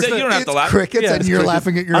you don't have that's to- you don't have to It's laugh. crickets Yeah, and it's you're crickets.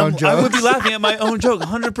 laughing at your own I jokes. would be laughing at my own joke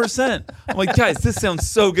 100%. I'm like, guys, this sounds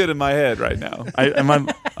so good in my head right now. I'm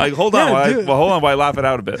like, hold on, Yeah, dude. hold on while I laugh it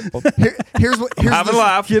out a bit. Here's what here's Have a the-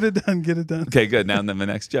 laugh. get it done. Get it done. Okay, good. Now then the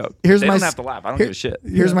next joke. Here's they my don't s- have to laugh. I don't here- give a shit.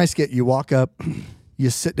 Here's my skit. You walk up,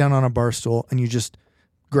 you sit down on a bar stool, and you just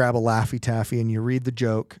grab a Laffy Taffy and you read the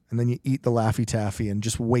joke, and then you eat the Laffy Taffy and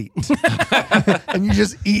just wait. And you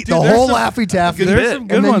just eat the there's whole some- Laffy Taffy. there's some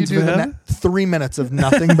good and then ones, you do the man. 3 minutes of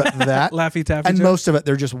nothing but that. Laffy Taffy And joke. most of it,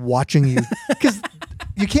 they're just watching you. Because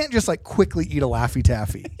you can't just like quickly eat a Laffy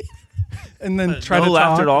Taffy. and then try no to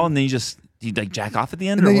laughter talk. at all, and then you like jack off at the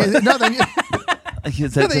end, And or then what? you, no, then you, Like,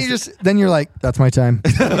 is no, that then, just- then you're like, that's my time.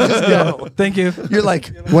 Just go. Thank you. You're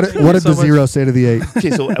like, what did so the much. 0 say to the 8?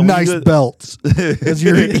 okay, so when Nice you go- belts. Because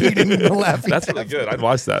you're eating the Laffy That's Taffy. really good. I'd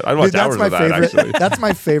watch that. I'd watch Dude, that's hours my of that. favorite. Actually, That's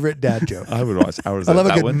my favorite dad joke. I would watch hours. I of love a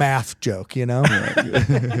that good one. math joke, you know?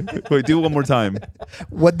 Wait, do it one more time.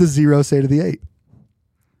 What the 0 say to the 8?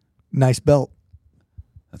 Nice belt.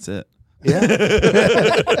 That's it. Yeah.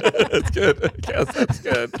 That's good. I guess that's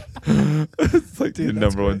good. It's like the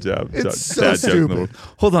number one job. It's so dad joke in the stupid. world.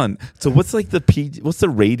 Hold on. So what's like what's the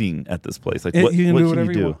rating at this place? Like what you can what do can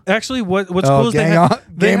whatever you do? want. Actually, what's Oh, cool is they gang have, on-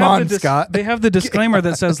 they game have on, the Scott. They have the disclaimer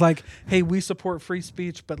that says like, "Hey, we support free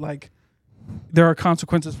speech, but like, there are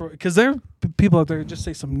consequences for it." Because there are people out there who just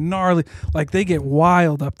say some gnarly, like they get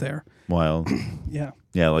wild up there. Wild. Yeah.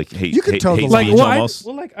 Yeah, like hate. You could hate, totally- hate Like, speech well, almost.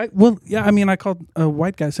 I mean, I called a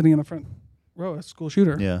white guy sitting in the front row, a school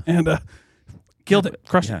shooter. Yeah. And killed it,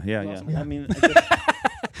 crushed it. Yeah. I mean, It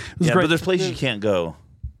was yeah, great. but there's places you can't go.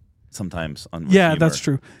 Sometimes on with Yeah, humor. that's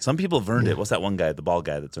true. Some people have earned it. What's that one guy, the bald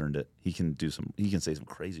guy that's earned it? He can say some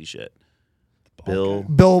crazy shit. Bill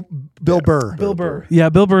Bill Burr. Bill Burr. Yeah,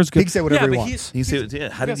 Bill Burr's good. He can say whatever yeah, he but wants. He said, yeah,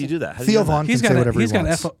 how did he do that? How did Theo he do that? Von can He's say got whatever he's he got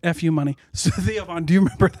wants. FU money. So Theo Von, do you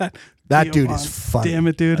remember that? That Theo dude Von. is funny. Damn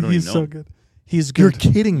it, dude, I don't he's even so know. good. He's You're good.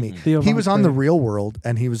 kidding me. Theo He Von was on The Craig. Real World,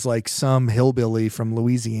 and he was like some hillbilly from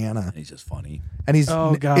Louisiana. He's just funny. And he's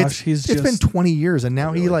Oh, gosh, it's been 20 years, and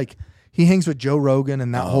now he hangs with Joe Rogan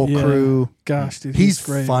and that whole Yeah. crew. Gosh, dude, He's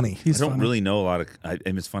great. funny. He's I don't funny. really know a lot of.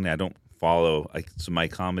 And it's funny. I don't follow. So my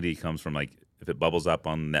comedy comes from like if it bubbles up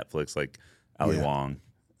on Netflix, like Ali Yeah. Wong.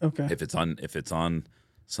 Okay. If it's on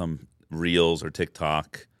some Reels or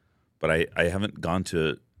TikTok, but I haven't gone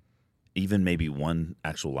to even maybe one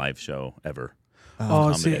actual live show ever.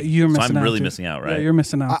 Oh, see, comedy. you're So missing out. I'm really dude. missing out, right? Yeah, you're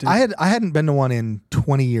missing out. Dude. I hadn't been to one in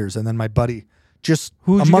 20 years, and then my buddy just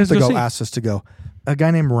Who'd a you month guys go ago see? asked us to go. A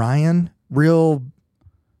guy named Ryan, real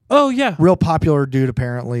Oh yeah. popular dude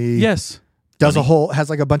apparently. Yes. Does has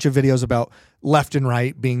like a bunch of videos about left and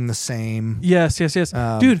right being the same. Yes.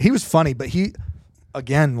 Dude, he was funny, but he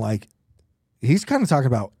again like he's kind of talking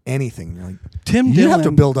about anything. You're like, Tim you Dillon. have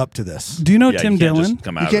to build up to this. Do you know Yeah, Tim you can't Dillon? just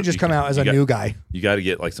come You out can't just come out as a new guy. You got to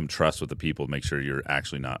get like some trust with the people to make sure you're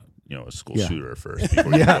actually not a school Yeah. shooter first.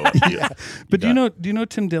 Before you go. But do you know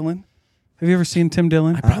Tim Dillon? Have you ever seen Tim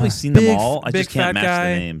Dillon? I've probably seen Big- them all. I big just can't fat match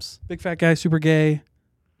guy. the names. Big fat guy, super gay,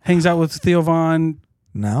 hangs out with Theo Von,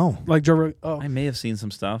 No. like Joe Rogan. Oh, I may have seen some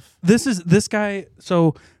stuff. this guy.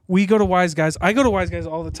 So we go to Wise Guys. I go to Wise Guys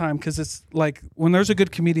all the time because it's like when there's a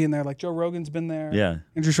good comedian there, like Joe Rogan's been there. Yeah.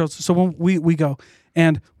 Andrew Schultz. So when we go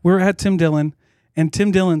and we're at Tim Dillon, and Tim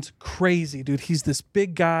Dillon's crazy, dude. He's this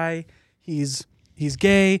big guy. He's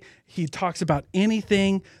gay. He talks about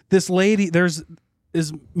anything. This lady,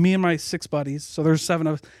 is me and my 6 buddies. So there's 7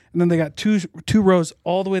 of us. And then they got two rows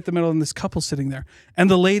all the way at the middle and this couple sitting there. And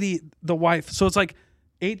the lady, the wife. So it's like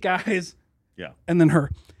 8 guys Yeah. and then her.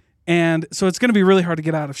 And so it's going to be really hard to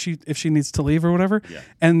get out if she needs to leave or whatever. Yeah.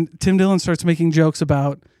 And Tim Dillon starts making jokes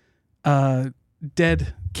about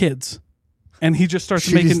dead kids. And he just starts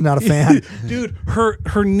She's making not a fan. Dude,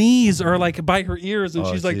 her knees are like by her ears and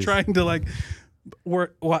Oh, she's like geez. trying to like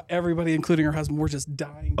everybody including her husband, we're just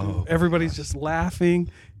dying. Dude. Everybody's just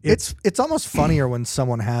laughing. It's almost funnier when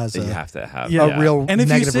someone has You a have to have Yeah. a real And if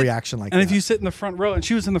you negative sit- reaction like and that. if you sit in the front row, and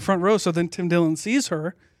she was in the front row, so then Tim Dillon sees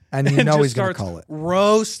her and you and know just he's going to starts call it.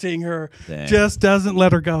 roasting her, Dang. just doesn't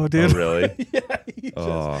let her go, Oh, dude. really? He just-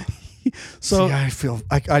 Oh, so See, I'd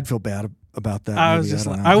feel bad about that. I was maybe. just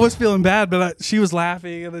don't like, know. I was feeling bad, but she was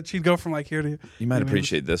laughing, and then she'd go from like here to. you might know,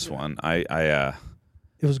 appreciate this one. I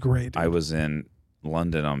It was great. I was in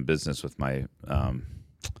London on business with my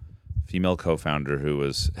female co-founder who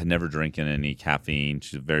had never drinking any caffeine.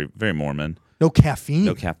 She's very, very Mormon. No caffeine.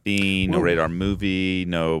 No caffeine, no Whoa. radar movie,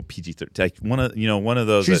 no PG-13. Like one of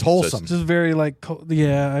those. She's that wholesome. Just very like,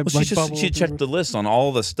 yeah. Well, she checked the list on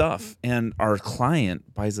all the stuff, and our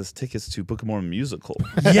client buys us tickets to Book of Mormon musical,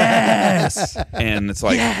 Yes. and it's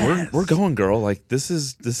like we're going, girl. Like this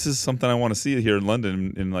is something I want to see here in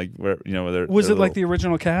London, in like where where Was they're it like little- the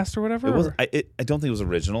original cast or whatever? It was. or- I don't think it was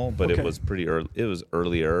original, but Okay. it was pretty early. It was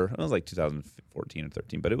earlier. It was like 2014 or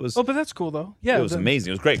 13, but it was. Oh, but that's cool though. Yeah, it was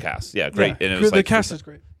amazing. It was a great cast. Yeah, great. Yeah. And it was the like cast is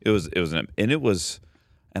great.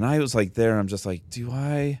 and I was like there. I'm just like, do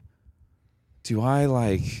I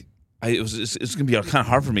like? It's gonna be kind of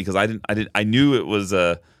hard for me because I knew it was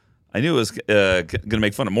gonna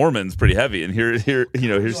make fun of Mormons pretty heavy, and here she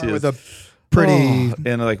is with a pretty.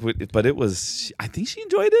 and like, but it was. I think she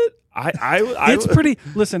enjoyed it. It's pretty.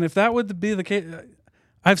 Listen, if that would be the case,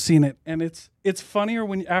 I've seen it, and it's funnier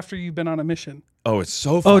when after you've been on a mission. Oh, it's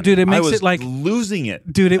so funny. Oh, dude, it makes I was it like- losing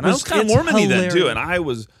it. Dude, it And I was- was kind of it's Mormon-y then too, hilarious. and I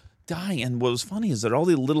was dying. And what was funny is that all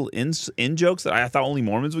the little in jokes that I thought only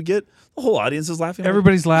Mormons would get, the whole audience is laughing. I'm like,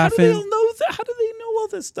 Everybody's How do they laughing. all know that? How do they know all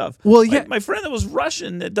this stuff? Well, yeah. My friend that was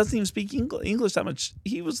Russian that doesn't even speak English that much,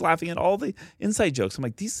 he was laughing at all the inside jokes. I'm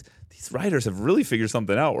like, these writers have really figured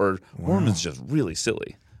something out, or Mormon's just really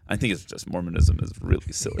silly. I think it's just Mormonism is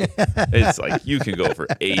really silly. It's like you can go for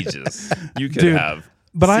ages. You could Dude, have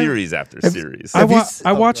but series after series. I you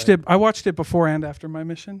watched it. I watched it before and after my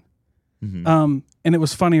mission. And it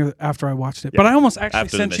was funnier after I watched it. But I almost actually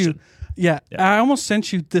After the sent you. mission. Yeah, I almost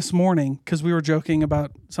sent you this morning because we were joking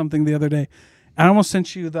about something the other day. I almost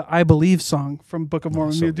sent you the "I Believe" song from Book of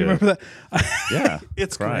Mormon. so Do you good. remember that? Yeah,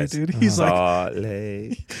 It's Christ. great, dude. He's like, Salt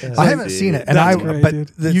Lake I haven't seen it, and That's I great, but dude.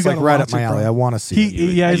 it's You like gotta right watch up my it, alley. bro. I want to see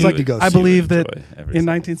it. yeah, he's you like, would go I see it. believe that Enjoy every in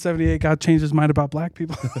single- 1978 God changed his mind about black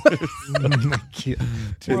people.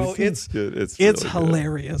 Bro, it's Dude, it's really good.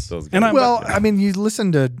 hilarious. Feels good. And I'm Well, I mean, you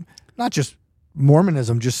listen to not just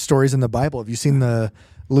Mormonism, just stories in the Bible. Have you seen the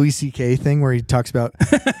Louis C.K. thing where he talks about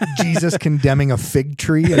Jesus condemning a fig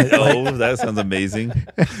tree? And it, like, Oh, that sounds amazing.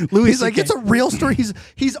 He's like, it's a real story.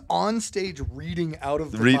 He's on stage reading out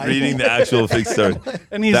of the Bible. Reading the actual fig story.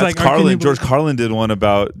 and he's That's like, Carlin. "Can you George believe-" Carlin did one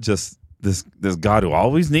about just this God who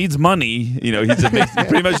always needs money. You know, he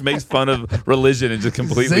pretty much makes fun of religion and just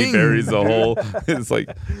completely Zing. buries the whole. It's like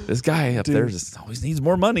this guy up there just always needs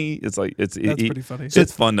more money. It's like That's pretty funny.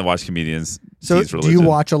 It's fun to watch comedians. So tease do religion. you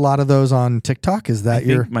watch a lot of those on TikTok? Is that I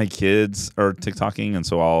your think my kids are TikToking, and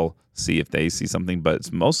so I'll see if they see something. But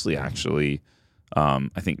it's mostly actually, I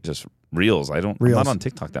think just reels. I'm Reels. not on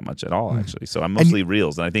TikTok that much at all, actually. So I'm mostly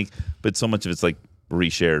reels, and I think, but so much of it's like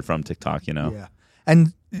reshared from TikTok. You know. Yeah.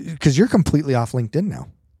 And because you're completely off LinkedIn now.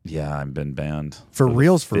 Yeah, I've been banned For the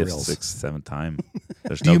reals, for fifth, reals. sixth, seventh time.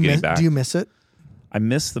 There's Do no you getting miss? back. Do you miss it? I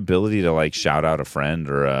miss the ability to like shout out a friend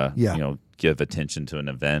or Yeah. you know, give attention to an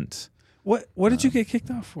event. What did you get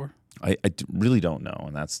kicked off for? Really don't know,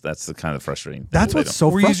 and that's the kind of frustrating thing. That's I what's don't- so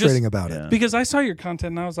Were you frustrating just- about Yeah. it. Because I saw your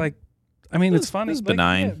content and I was like, I mean, it's funny. It was like,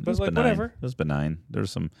 benign. yeah, It but was like benign. whatever. It was benign. There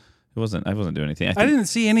was some. I wasn't doing anything. I didn't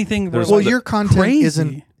see anything. Where, There's Well, like, your content crazy.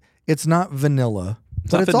 isn't. It's not vanilla.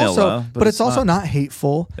 It's but not it's also, vanilla, but it's also not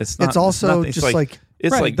hateful. It's not. It's also it's just like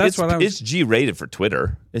it's Right, like that's it's, what I was- it's G rated for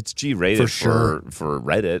Twitter. It's G rated For sure. for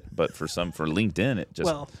Reddit, but for LinkedIn, it just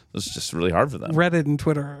Well- it's just really hard for them. Reddit and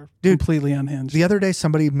Twitter are Dude, completely unhinged. the other day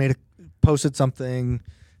somebody posted something,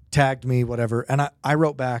 tagged me, whatever, and I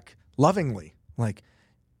wrote back lovingly, like,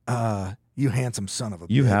 you handsome son of a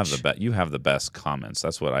You bitch. have the best comments.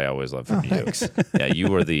 That's what I always love from you. thanks. Yeah, you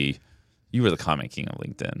were the comment king of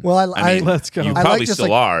LinkedIn. Well, I mean, Let's go. You I like probably just, still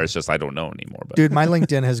like- are. It's just I don't know anymore. But Dude, my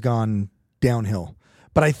LinkedIn has gone downhill.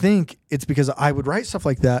 But I think it's because I would write stuff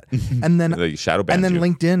like that, and then they shadow banned and then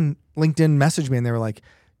you. LinkedIn messaged me, and they were like,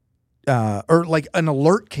 or like an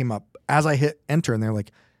alert came up as I hit enter, and they're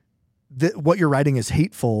like, "What you're writing is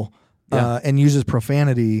hateful and uses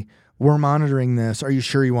profanity. We're monitoring this. Are you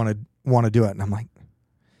sure you want to do it?" And I'm like,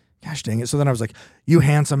 "Gosh dang it!" So then I was like, "You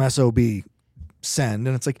handsome SOB, send."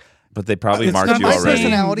 And it's like, But they probably it's marked not you my already.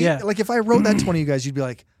 personality. Yeah. Like if I wrote that to one of you guys, you'd be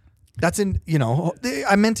like, "That's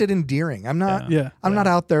I meant it endearing. I'm not. Yeah. I'm not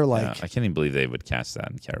out there like." Yeah, I can't even believe they would catch that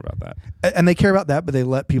and care about that And they care about that, but they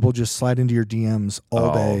let people just slide into your DMs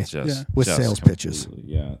all day with sales pitches.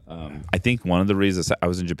 completely, Yeah. I think one of the reasons I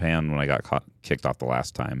was in Japan when I got kicked off the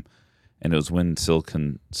last time, and it was when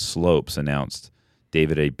Silicon Slopes announced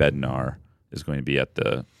David A. Bednar is going to be at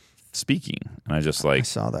the speaking, and I just I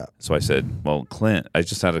saw that. So I said, well, Clint, I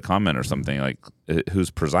just had a comment or something like, who's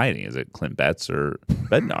presiding? Is it Clint Betts or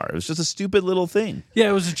Bednar? It was just a stupid little thing. Yeah,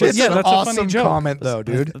 it was a It's yeah, an that's awesome a funny joke. comment, though,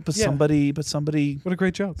 dude. But Yeah. somebody What a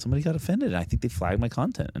great joke. somebody got offended. I think they flagged my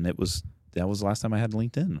content, and that was the last time I had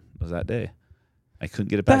LinkedIn. Was that day? I couldn't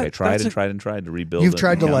get it back. I tried and tried to rebuild. You've it.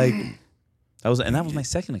 tried to Yeah. like, that was my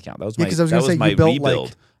second account. That was Yeah, my 'cause I was gonna say, my you built, rebuild.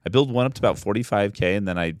 like- I built one up to about 45K, and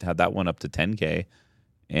then I had that one up to 10K,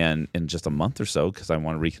 and in just a month or so, because I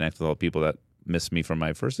want to reconnect with all the people that missed me from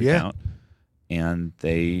my first Yeah. account, and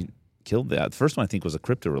they killed that. The first one I think was a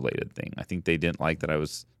crypto related thing. I think they didn't like that I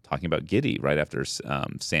was talking about Giddy right after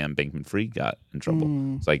Sam Bankman-Fried got in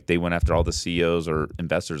trouble. It's like they went after all the CEOs or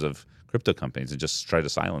investors of crypto companies and just tried to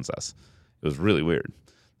silence us. It was really weird.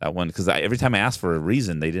 That one, because every time I asked for a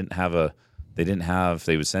reason, they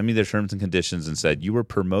would send me their terms and conditions and said, you were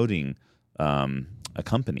promoting a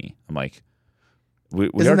company. I'm like, we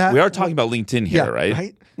are talking about LinkedIn here, yeah,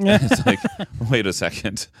 right? It's like, wait a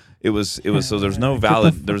second. It was so there's no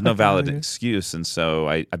valid excuse, and so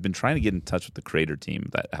I've been trying to get in touch with the creator team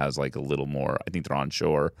that has like a little more. I think they're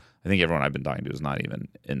onshore. I think everyone I've been talking to is not even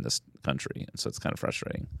in this country, and so it's kind of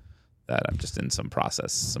frustrating that I'm just in some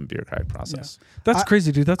bureaucratic process. That's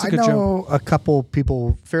crazy, dude. That's a I good joke. know a couple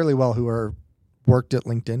people fairly well who are worked at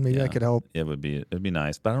LinkedIn. Maybe I could help. It'd be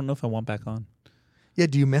nice, but I don't know if I want back on. Yeah,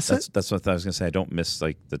 do you miss it? That's what I was gonna say. I don't miss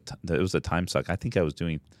like it was a time suck. I think I was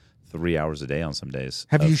doing 3 hours a day on some days.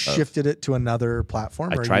 Have you shifted it to another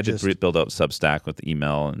platform? I or tried you to build up Substack with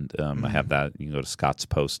email, and I have that. You can go to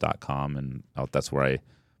scottspost.com, and that's where I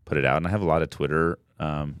put it out. And I have a lot of Twitter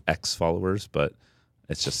X followers, but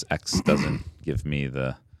it's just X doesn't give me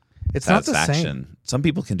the It's not the satisfaction. same. Some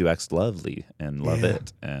people can do X lovely and love Yeah.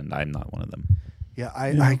 it, and I'm not one of them. Yeah,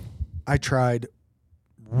 I tried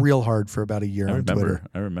real hard for about a year on Twitter.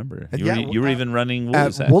 I remember. And You were even running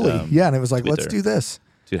Woolies At Wooly, and and it was like, let's Twitter. do this.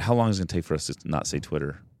 Dude, how long is it going to take for us to not say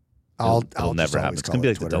Twitter? I'll It'll just never happen. always It's call going to be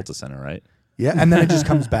it like Twitter. the Delta Center, right? Yeah, and then it just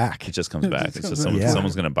comes back. It just comes back. It's just Yeah.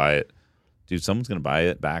 someone's going to buy it. Dude, someone's going to buy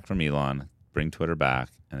it back from Elon, bring Twitter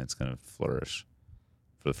back, and it's going to flourish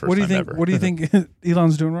for the first What do you time think? ever. What do you think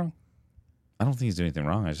Elon's doing wrong? I don't think he's doing anything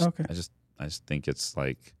wrong. I just think it's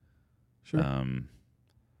like, Sure.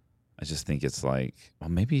 I just think it's like, well,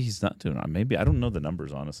 maybe he's not doing it. Maybe I don't know the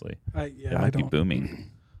numbers honestly. It might be booming.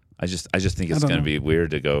 I just think it's going to be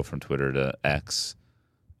weird to go from Twitter to X,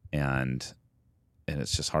 and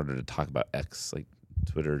it's just harder to talk about X. Like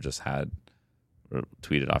Twitter just had or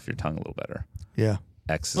tweeted off your tongue a little better. Yeah.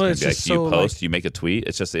 X is Well, going it's to be like just you so, post, you make a tweet.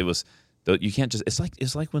 It's just you can't just.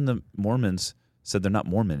 It's like when the Mormons said they're not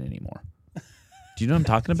Mormon anymore. Do you know what I'm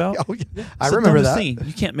talking about? Oh, yeah. It's I the remember dumbest that. thing.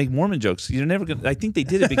 You can't make Mormon jokes. You're never gonna. I think they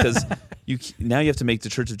did it because now you have to make the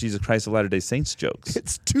Church of Jesus Christ of Latter-day Saints jokes.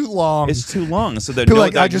 It's too long. It's too long, so that People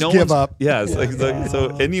like, I just give one's- up. Yeah, it's like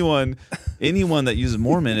so anyone that uses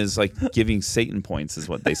Mormon is like giving Satan points, is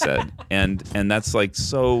what they said, and that's like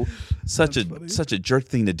such a jerk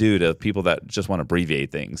thing to do to people that just want to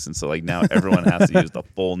abbreviate things, and so like now everyone has to use the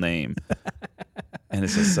full name, and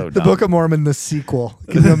it's just so The dumb. Book of Mormon, the sequel.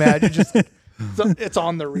 Can you imagine? Just it's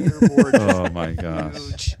on the reader board. Oh my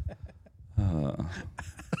gosh.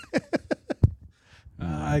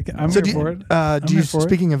 I'm So here for it. do you, here for it.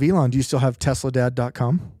 speaking of Elon, do you still have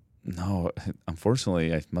TeslaDad.com? No,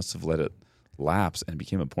 unfortunately, I must have let it lapse and it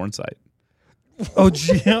became a porn site. Oh,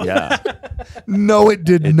 gee. Yeah, No, it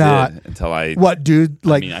did it not. did until I. What, dude?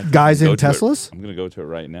 Like I can guys go in to it. Teslas? I'm gonna go to it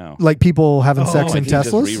right now. Like people having Oh, sex I in think it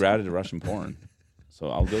Teslas? just rerouted to Russian porn, so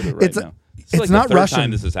I'll go to it right It's now. It's it's like not the third Russian.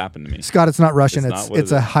 time this has happened to me. Scott, it's not Russian. It's It's not? What it's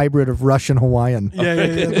is a it? hybrid of Russian Hawaiian. Yeah.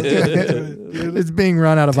 It's being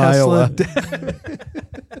run out of Tesla. Iowa.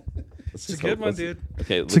 It's a good one, dude.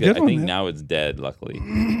 Okay, a look good at, I one, think man. now it's dead. Luckily,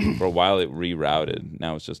 for a while it rerouted.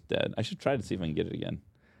 Now it's just dead. I should try to see if I can get it again.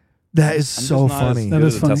 That is I'm so just not funny. As That good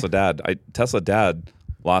is as a funny. Tesla dad. Tesla dad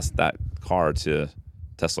lost that car to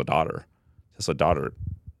Tesla daughter. Tesla daughter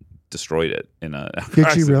destroyed it in a Did she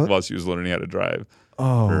accident really? while she was learning how to drive.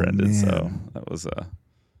 Oh, Rear-ended. man. So that was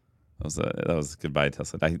goodbye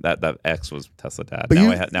Tesla. That X was Tesla dad. But now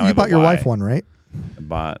you, I have you bought a your Y. wife one, right? I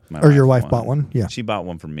bought my Or your wife bought one? Yeah. She bought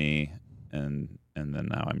one for me, and then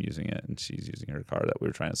now I'm using it, and she's using her car that we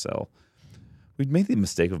were trying to sell. We made the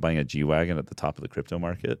mistake of buying a G-Wagon at the top of the crypto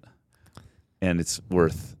market, and it's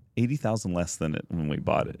worth $80,000 less than it when we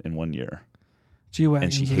bought it in 1 year. G-Wagon.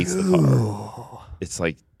 And she hates the car.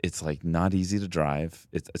 It's like not easy to drive.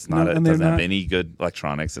 It's not. No, It and they're doesn't have not- any good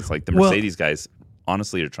electronics. It's like the Well- Mercedes guys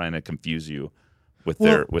honestly are trying to confuse you with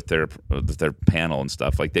their panel and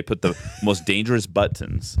stuff. Like they put the most dangerous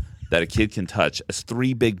buttons that a kid can touch as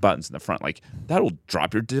 3 big buttons in the front. Like that'll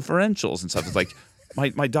drop your differentials and stuff. It's like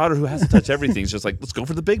my daughter who has to touch everything is just like, let's go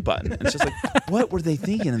for the big button. And it's just like, what were they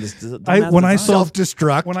thinking in this? When I sold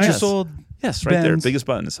Self-destruct. when I Yes. sold yes, right there, Benz. biggest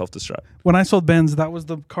button is self-destruct. when I sold Benz, that was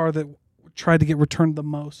the car that tried to get returned the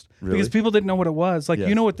most Really? because people didn't know what it was. Like Yeah.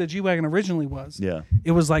 you know what the G-Wagon originally was. Yeah.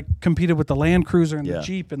 It was like competed with the Land Cruiser and Yeah. the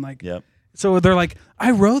Jeep and like. Yep. So they're like,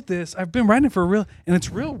 I rode this. I've been riding it for real, and it's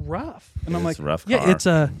real rough. And I'm It's like, a rough yeah, car. it's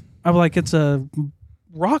a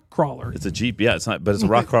rock crawler. It's a Jeep, yeah. It's not, but it's a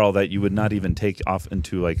rock crawl that you would not even take off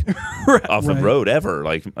into like Right. off the Right. road ever.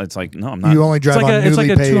 Like it's like no, I'm not. You only drive It's like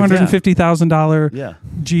on a newly paved. $250,000 yeah,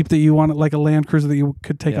 Jeep that you want, like a Land Cruiser that you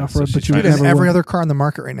could take Yeah, off so road, but she's you trying would to- And never. every would. other car on the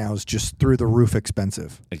market right now is just through the roof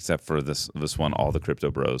expensive. except for this one, all the crypto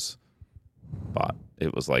bros bought.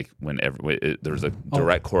 It was like there was a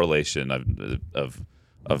direct correlation of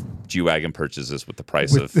G-Wagon purchases with the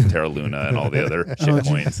price of Terra Luna and all the other shit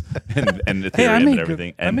coins and Ethereum Hey, I and made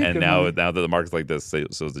everything. good- I made And good now money. that the market's like this, so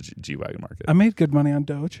is the G-Wagon market. I made good money on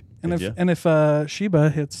Doge, and Did if ya? and if Shiba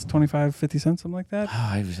hits 25, 50 cents, something like that.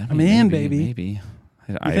 I'm in, baby. Maybe.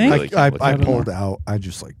 I think? really I can't look I at it. pulled out. I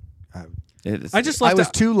just like I just I left was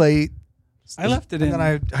it. too late. I left it And in. then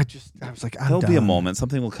I was like, I'm There'll be a done. moment.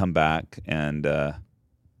 Something will come back, and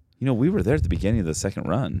we were there at the beginning of the second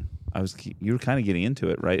run. You were kind of getting into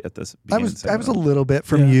it right at this. I was a little bit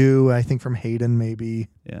from Yeah. you. I think from Hayden maybe.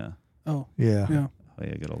 Yeah. oh, Yeah. yeah. Oh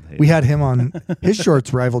yeah, good old Hayden. We had him on. His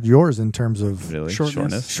shorts rivaled yours in terms of really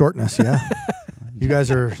Shortness. shortness. Yeah. You guys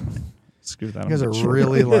are Screw that. you guys I'm are short.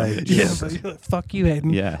 really like Yeah, just but you're like, fuck you, Hayden.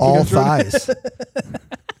 Yeah. all thighs. I'm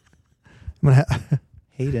gonna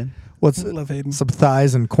Hayden. what's I love Hayden. some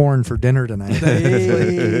thighs and corn for dinner tonight.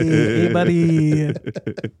 Hey, buddy.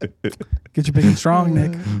 Get you big and strong,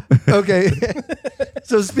 Nick. Okay.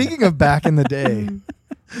 So speaking of back in the day,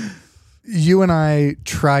 you and I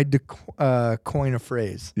tried to coin a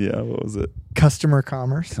phrase: Yeah. What was it? customer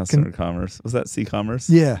commerce. Customer commerce. Was that C-commerce?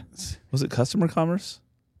 Yeah. Was it customer commerce?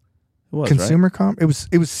 It was Consumer right? commerce.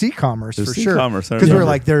 It was C-commerce It was for sure. C-commerce, I Because we were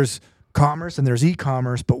remember. like, there's commerce and there's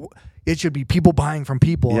e-commerce, but it should be people buying from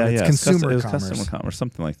people. Yeah, and it's yeah. consumer it was commerce. customer commerce,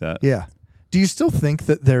 something like that. Yeah. Do you still think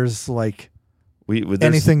that there's like There's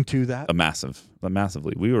anything to that?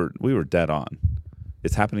 massively. We were dead on.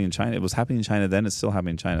 It's happening in China. It was happening in China then. It's still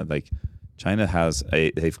happening in China. Like China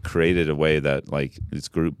they've created a way that like it's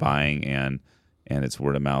group buying and it's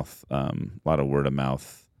word of mouth. A lot of word of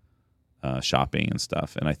mouth shopping and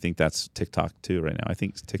stuff. And I think that's TikTok too right now. I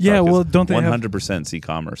think TikTok Yeah, well, is don't they have- 100%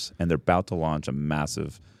 e-commerce, and they're about to launch a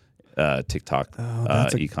massive TikTok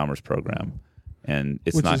that's a- e-commerce program. And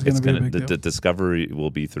it's Which not. is gonna It's be a going big to deal. the discovery will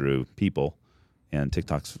be through people, and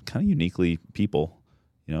TikTok's kind of uniquely people.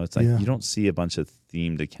 You know, it's like Yeah. you don't see a bunch of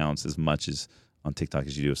themed accounts as much as on TikTok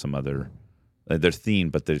as you do with some other. They're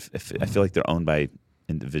themed, but I feel like they're owned by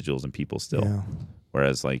individuals and people still. Yeah.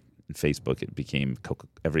 Whereas like in Facebook, it became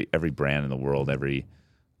every brand in the world, every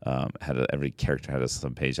character had a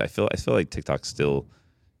some page. I feel like TikTok still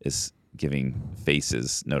is giving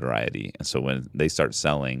faces notoriety, and so when they start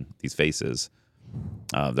selling these faces,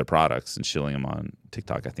 their products and shilling them on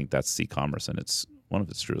TikTok, I think that's e-commerce, and it's one of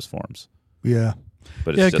its truest forms. Yeah.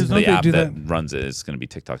 But Yeah, it's 'cause just don't the they app do that that- runs it is going to be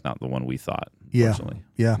TikTok, not the one we thought. Yeah. Unfortunately.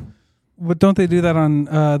 Yeah. But don't they do that on?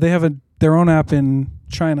 They have their own app in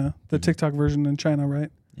China, the TikTok version in China,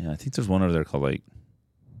 right? Yeah, I think there's one over there called like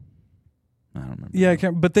I don't remember. Yeah, I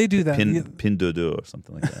can't. But they do that. Yeah, Pinduoduo or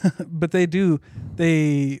something like that. but they do.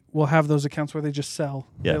 They will have those accounts where they just sell.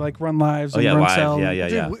 Yeah. They like run lives. Oh and yeah, run live. sell. Yeah.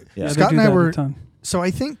 Dude, Yeah. Yeah, Scott they and do I that a were- ton. So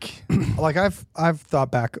I think, like I've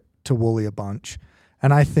thought back to Wooly a bunch,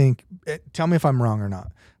 and I think, tell me if I'm wrong or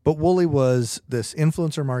not, but Wooly was this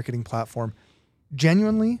influencer marketing platform,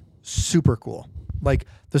 genuinely super cool. Like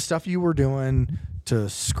the stuff you were doing to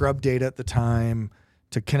scrub data at the time,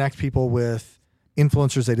 to connect people with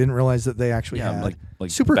influencers they didn't realize that they actually Yeah, had.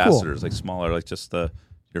 like super cool. ambassadors, like smaller, like just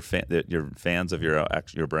your fans of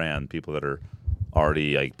your brand, people that are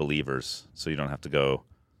already like believers, so you don't have to go,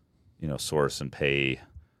 source and pay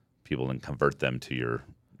people and convert them to your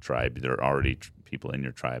tribe. There are already people in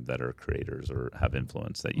your tribe that are creators or have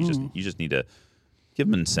influence that you just need to give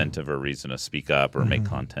them incentive or reason to speak up or make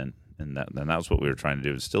content, and that was what we were trying to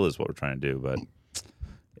do. It still is what we're trying to do, but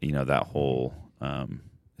that whole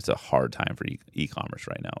it's a hard time for e-commerce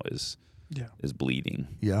right now. Is bleeding.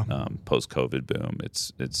 Yeah. Post-COVID boom.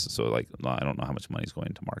 It's so like I don't know how much money is going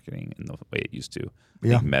into marketing in the way it used to. I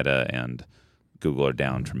Yeah. think Meta and Google are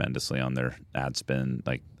down tremendously on their ad spend.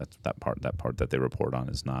 Like that part that they report on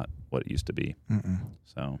is not what it used to be.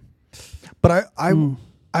 So, But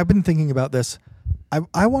I've been thinking about this.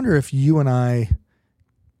 I wonder if you and I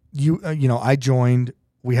joined.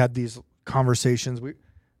 We had these conversations.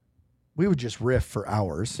 We would just riff for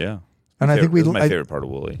hours. yeah. And I think it was my favorite part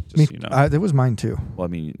of Wooly. Just that was mine too. Well, I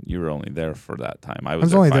mean, you were only there for that time. I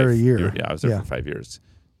was there only five- there a year. I was there Yeah. for 5 years.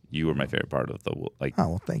 You were my favorite part of the like. Oh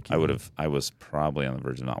well, thank you. I was probably on the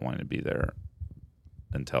verge of not wanting to be there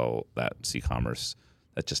until that e-commerce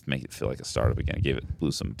that just made it feel like a startup again. It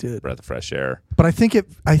blew some Did. breath of fresh air. But I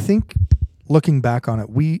think looking back on it,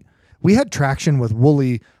 we had traction with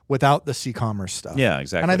Wooly without the e-commerce stuff. Yeah,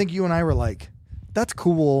 exactly. And I think you and I were like, that's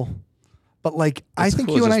cool. But like, I It's think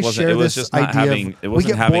cool. you It and I just wasn't- share it was this just not idea having, of it we wasn't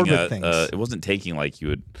get having bored with things. it wasn't taking like you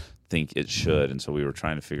would think it should, and so we were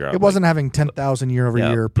trying to figure out. It wasn't having 10,000 year over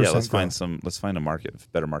year percent. Let's find a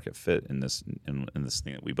better market fit in this in this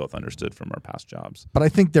thing that we both understood from our past jobs. But I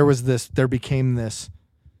think there became this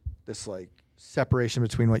like separation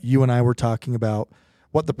between what you and I were talking about,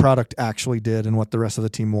 what the product actually did, and what the rest of the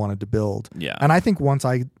team wanted to build. Yeah. And I think once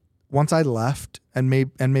I left, and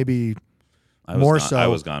maybe I was more gone, so I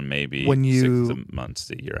was gone maybe when you- 6 months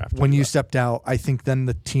to a year after. when we you left. stepped out, I think then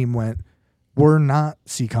the team went, we're not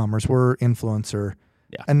c-commerce, we're influencer.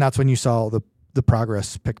 Yeah. And that's when you saw the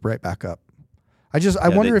progress pick right back up. I Yeah,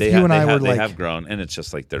 wonder they if you and I were they like, have grown, and it's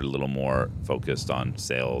just like they're a little more focused on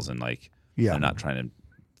sales and like Yeah. they're not trying to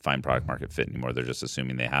find product market fit anymore. They're just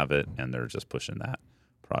assuming they have it and they're just pushing that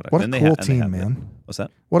product. what and a they cool and they team, have it. man. What's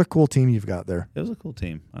that? What a cool team you've got there. It was a cool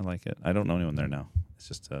team. I like it. I don't know anyone there now. It's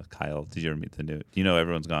just Kyle. Did you ever meet the new?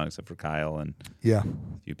 Everyone's gone except for Kyle and Yeah.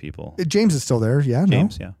 a few people. James is still there. Yeah.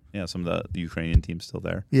 James, No? yeah. Some of the Ukrainian team's still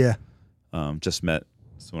there. Yeah. Just met.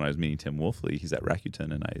 So when I was meeting Tim Wolfley, he's at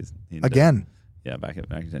Rakuten, and Again. Yeah, back at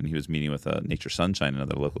Rakuten, he was meeting with Nature Sunshine,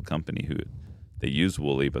 another local company who they use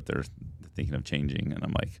Wooly, but they're thinking of changing. And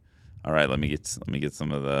I'm like, all right, let me get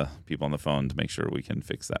some of the people on the phone to make sure we can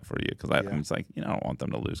fix that for you, because I'm just like, I don't want them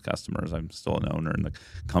to lose customers. I'm still an owner in the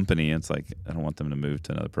company. And it's like I don't want them to move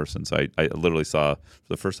to another person. So I literally saw for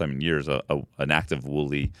the first time in years an active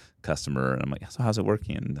Wooly customer, and I'm like, so how's it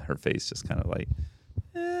working? And her face just kind of like.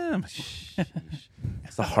 I'm like, sheesh.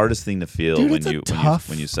 It's the hardest thing to feel Dude, when it's a you tough-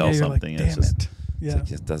 when you sell Yeah, you're like, something. damn It's just it. Yeah.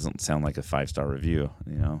 it's like, it doesn't sound like a 5-star review.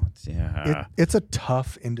 It's a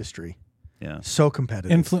tough industry. Yeah. So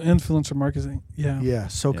competitive. Influencer marketing. Yeah. Yeah,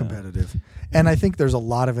 so Yeah. competitive. And I think there's a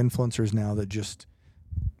lot of influencers now that just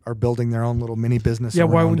are building their own little mini business. Yeah.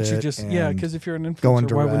 Why around wouldn't you it just? and- Yeah. Because if you're an going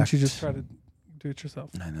influencer, why wouldn't you direct. just try to do it yourself?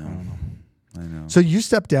 I know. So you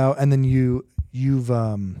stepped out, and then you've.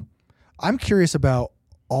 I'm curious about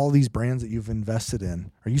all these brands that you've invested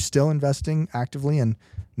in. Are you still investing actively in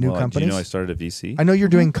new companies? Do you know I started a VC? I know you're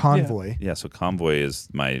doing Convoy. Yeah, so Convoy is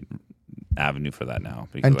my avenue for that now.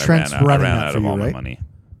 Because And Trent's running I ran that out for of you, all my right? money.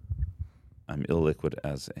 I'm illiquid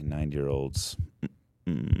as a 90-year-old's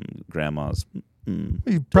grandma's.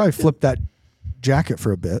 You probably flipped that jacket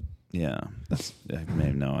for a bit. Yeah, I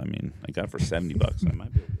may know. I mean, I got it for $70. I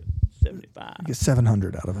might be able to get 75. You get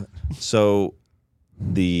 700 out of it. So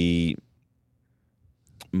the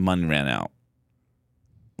money ran out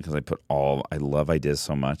because I love ideas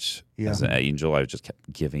so much. Yeah. As an angel, I just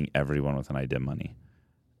kept giving everyone with an idea money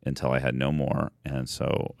until I had no more. And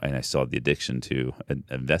I still had the addiction to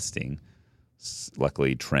investing.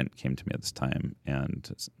 Luckily, Trent came to me at this time and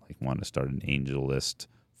wanted to start an angel list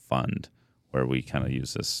fund where we kind of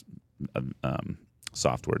use this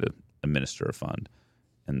software to administer a fund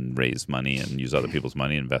and raise money and use other people's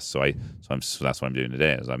money and invest. So that's what I'm doing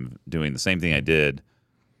today. Is I'm doing the same thing I did.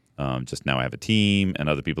 Just now I have a team and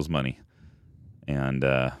other people's money, and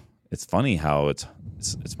it's funny how it's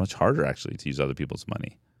much harder actually to use other people's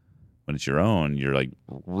money. When it's your own, you're like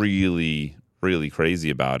really, really crazy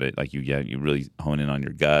about it. Like you really hone in on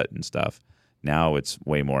your gut and stuff. Now it's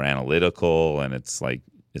way more analytical, and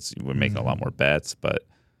we're making a lot more bets. But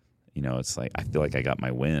it's like I feel like I got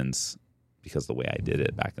my wins because the way I did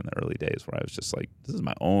it back in the early days, where I was just like, this is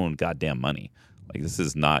my own goddamn money. Like this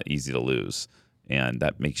is not easy to lose. And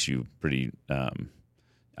that makes you pretty.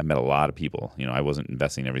 I met a lot of people. I wasn't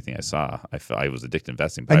investing everything I saw. I was addicted to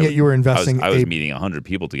investing. But And yet you were investing. I was meeting 100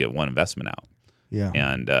 people to get one investment out. Yeah.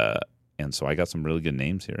 And so I got some really good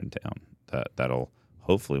names here in town that'll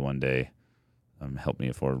hopefully one day help me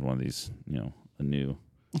afford one of these. A new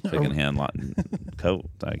secondhand coat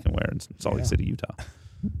that I can wear in Salt Lake City, Utah.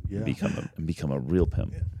 Yeah. Become a real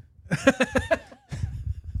pimp. Become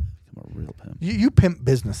a real pimp. You pimp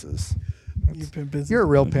businesses. You pimp business. You're a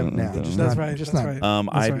real pimp now. That's Just right. Just That's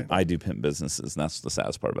not. right. I do pimp businesses, and that's the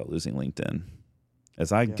saddest part about losing LinkedIn.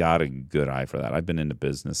 Is I got a good eye for that. I've been into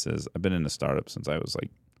businesses. I've been into startups since I was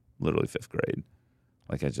literally 5th grade.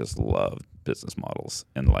 I just loved business models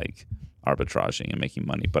and arbitraging and making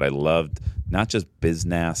money. But I loved not just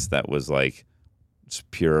business that was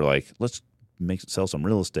just pure let's sell some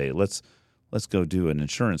real estate. Let's go do an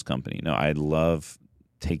insurance company. No, I love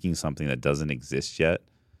taking something that doesn't exist yet.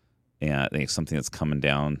 And I think it's something that's coming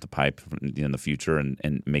down the pipe in the future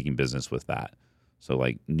and making business with that. So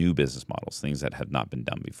new business models, things that have not been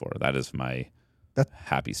done before. That is my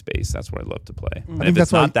happy space. That's where I love to play. And if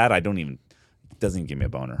it's not that, it doesn't even give me a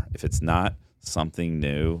boner. If it's not something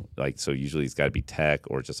new, so usually it's got to be tech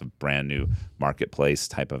or just a brand new marketplace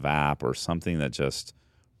type of app or something that just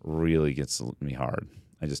really gets me hard.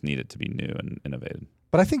 I just need it to be new and innovative.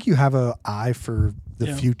 But I think you have an eye for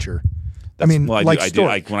the future. I mean, when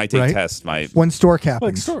I take tests, when Stork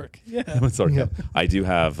happens, Stork, yeah. I do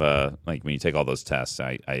have when you take all those tests,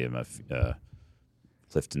 I am a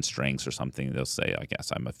Clifton Strengths or something. They'll say, I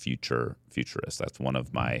guess I'm a futurist. That's one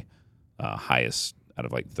of my highest out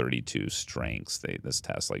of 32 strengths. This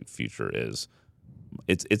test future is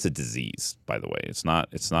it's a disease, by the way. It's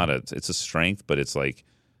a strength, but it's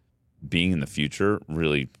being in the future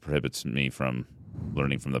really prohibits me from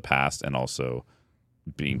learning from the past and also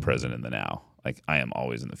being present in the now. I am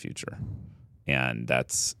always in the future, and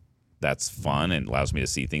that's fun and allows me to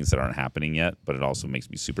see things that aren't happening yet. But it also makes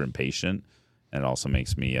me super impatient, and it also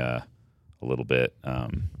makes me a little bit.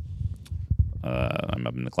 I'm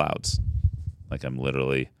up in the clouds, I'm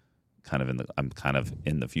literally kind of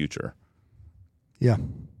in the future. Yeah.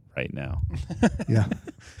 Right now. Yeah.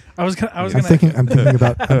 I'm thinking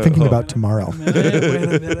about tomorrow. Wait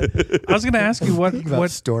a minute. I was going to ask you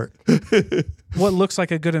what Stork. What looks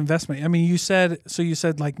like a good investment. I mean, you said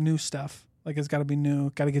new stuff. It's got to be new.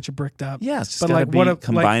 Got to get you bricked up. Yeah, it's just got to be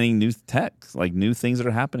combining new tech, new things that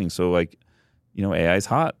are happening. So AI is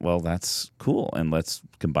hot. Well, that's cool, and let's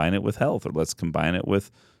combine it with health, or let's combine it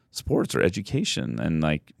with sports or education. And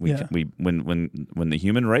when the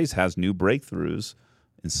human race has new breakthroughs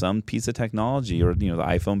in some piece of technology, or the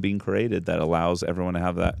iPhone being created that allows everyone to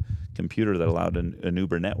have that computer that allowed an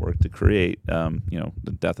Uber network to create,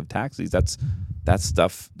 the death of taxis. That's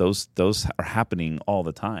stuff. Those are happening all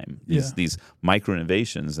the time. These micro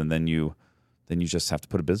innovations, and then you just have to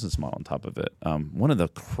put a business model on top of it. One of the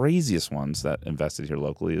craziest ones that invested here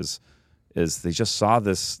locally is they just saw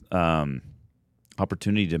this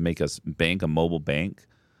opportunity to make us bank a mobile bank.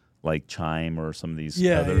 Like Chime or some of these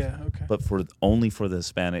others, but only for the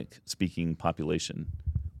Hispanic-speaking population,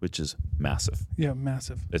 which is massive. Yeah,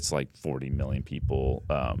 massive. It's 40 million people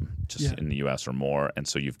in the U.S. or more, and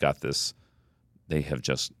so you've got this. They have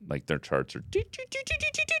just their charts are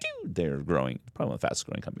they're growing, probably one of the fastest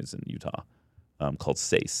growing companies in Utah, called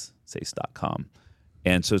Sace.com.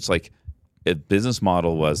 And so it's like a business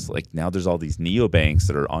model was like, now there's all these neobanks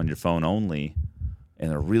that are on your phone only, and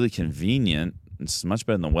they're really convenient. It's much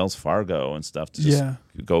better than Wells Fargo and stuff to just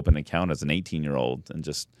go open an account as an 18-year-old and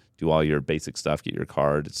just do all your basic stuff, get your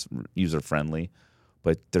card. It's user friendly,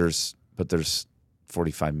 but there's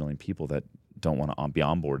 45 million people that don't want to be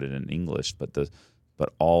onboarded in English, but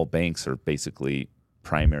all banks are basically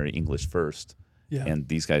primary English first. Yeah. And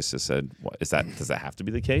these guys just said, does that have to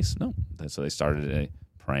be the case? No. So they started a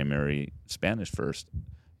primary Spanish first.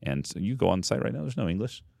 And so you go on the site right now, there's no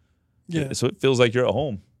English. Yeah. So it feels like you're at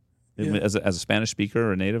home. Yeah. As a Spanish speaker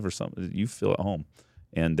or a native or something, you feel at home.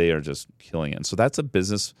 And they are just killing it. And so that's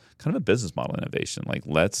kind of a business model innovation. Like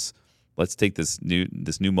let's take this new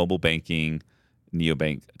mobile banking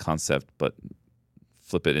neobank concept, but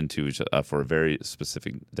flip it into for a very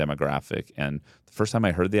specific demographic. And the first time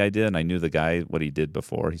I heard the idea, and I knew the guy, what he did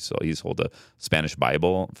before, he sold a Spanish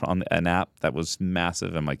Bible on an app that was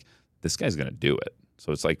massive. I'm like, this guy's going to do it.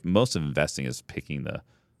 So it's like most of investing is picking the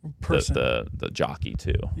jockey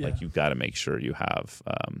too. Yeah. Like you've got to make sure you have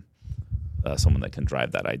someone that can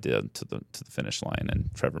drive that idea to the finish line. And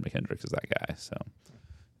Trevor McKendrick is that guy. So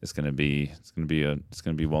it's going to be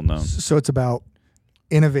well known. So it's about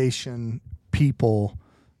innovation, people.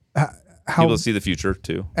 How people see the future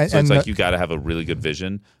too. So it's like you got to have a really good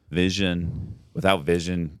vision. Without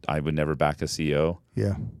vision, I would never back a CEO.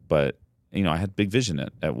 Yeah. But I had big vision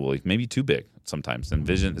at Woolly, maybe too big sometimes. And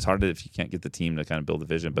vision, it's hard if you can't get the team to kind of build a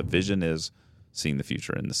vision. But vision is seeing the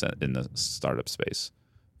future in the startup space.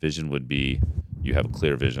 Vision would be you have a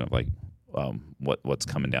clear vision of like what's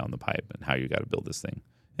coming down the pipe and how you got to build this thing.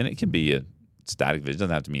 And it can be a static vision. It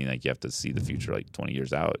doesn't have to mean like you have to see the future like 20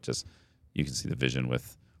 years out. It just you can see the vision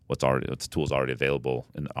with what's tools already available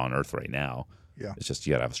on Earth right now. Yeah, it's just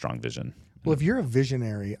you got to have a strong vision. Well, if you're a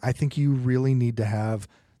visionary, I think you really need to have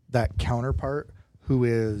that counterpart who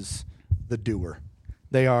is the doer.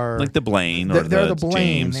 They are like the Blaine or they're the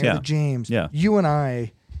Blaine. James. They're the James. Yeah, you and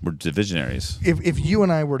I. We're the visionaries. If you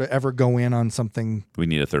and I were to ever go in on something, we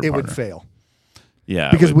need a third partner. It would fail.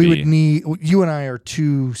 Yeah, because we would need. You and I are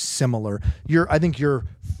too similar. I think you're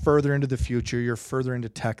further into the future. You're further into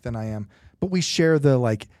tech than I am. But we share the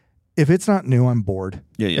like. If it's not new, I'm bored.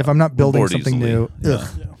 Yeah. If I'm not building something new,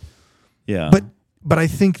 ugh. Yeah. But I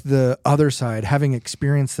think the other side, having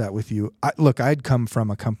experienced that with you, I'd come from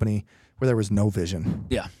a company where there was no vision.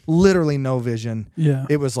 Yeah. Literally no vision. Yeah.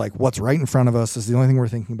 It was like what's right in front of us is the only thing we're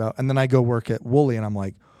thinking about. And then I go work at Woolly and I'm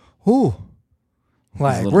like, ooh,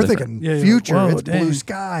 like we're thinking future. Whoa, it's blue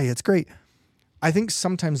sky. It's great. I think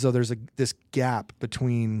sometimes though there's this gap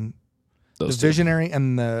between the visionary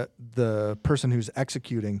and the person who's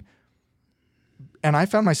executing. And I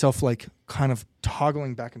found myself like kind of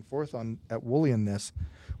toggling back and forth at Woolly in this,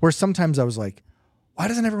 where sometimes I was like, why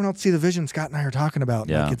doesn't everyone else see the vision Scott and I are talking about?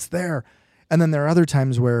 Yeah. Like it's there. And then there are other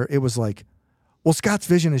times where it was like, well, Scott's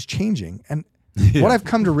vision is changing. And what I've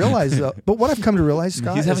come to realize, Scott,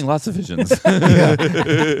 he's having lots of visions.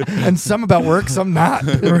 And some about work, some not.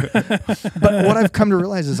 But what I've come to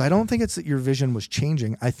realize is I don't think it's that your vision was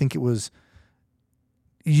changing. I think it was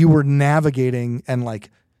you were navigating and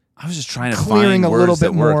like, I was just trying to find words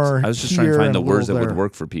that worked. I was just trying to find the words that would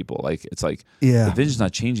work for people. Like it's like the vision's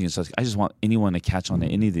not changing. It's like I just want anyone to catch on to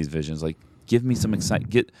any of these visions. Like give me some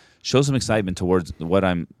show some excitement towards what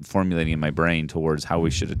I'm formulating in my brain towards how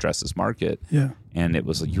we should address this market. Yeah. And it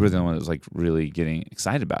was like you were the one that was like really getting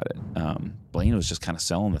excited about it. Blaine was just kind of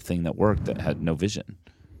selling the thing that worked that had no vision.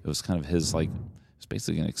 It was kind of his like it's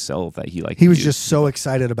basically an Excel that he was just so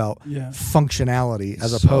excited about functionality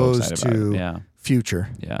as opposed to future.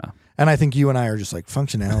 Yeah. And I think you and I are just like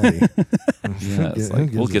functionality.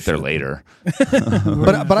 We'll get there later.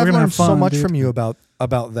 but I've learned so much from you about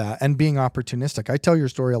that and being opportunistic. I tell your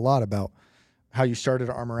story a lot about how you started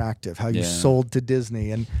Armor Active, how you sold to Disney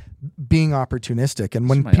and being opportunistic. And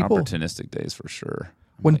when people opportunistic days for sure.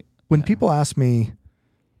 When people ask me,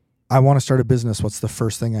 I want to start a business, what's the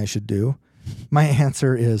first thing I should do? My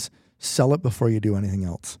answer is sell it before you do anything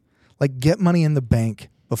else. Like get money in the bank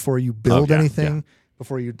before you build anything,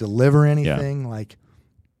 before you deliver anything. Like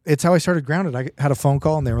it's how I started Grounded. I had a phone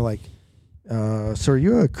call and they were like, so are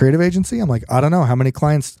you a creative agency? I'm like, I don't know. How many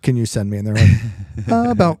clients can you send me? And they're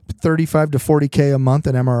like, about 35 to 40K a month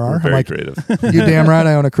in MRR. I'm like, creative. You damn right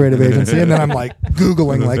I own a creative agency. And then I'm like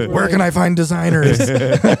Googling, like, where can I find designers?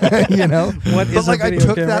 You know? But like I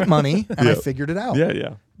took that money and I figured it out.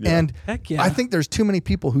 Yeah. And I think there's too many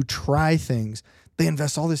people who try things. They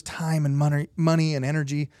invest all this time and money and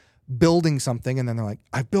energy building something. And then they're like,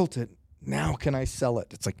 I built it. Now can I sell it?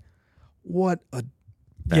 It's like, what a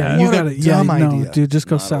Yeah, What you a got it. Yeah, dumb no, idea. dude, just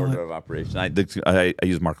go Not sell order it. of operation. I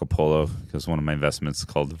use Marco Polo because one of my investments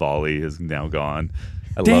called Volley is now gone.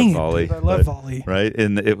 I Dang love it, Volley. dude, I love Volley. Right,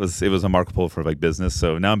 and it was a Marco Polo for like business.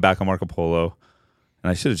 So now I'm back on Marco Polo,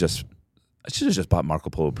 and I should have just bought Marco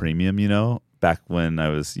Polo Premium. Back when I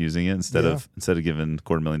was using it instead of giving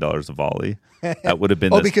 $250,000 to Volley. That would have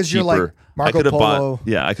been because you're like, cheaper. Marco I could have Polo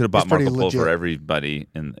bought I could have bought is pretty Marco Polo for legit. everybody,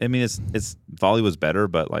 and I mean it's Volley was better,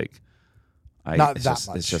 but like. Not it's that just,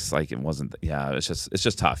 much. It's just like it wasn't. Yeah, it's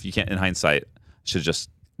just tough. You can't. In hindsight, should have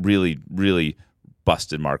just really, really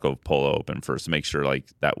busted Marco Polo open first to make sure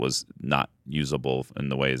like that was not usable in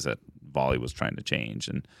the ways that Volley was trying to change.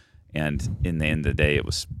 And in the end of the day, it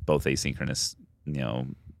was both asynchronous,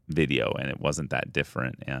 video, and it wasn't that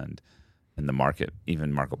different. And in the market,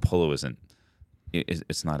 even Marco Polo isn't.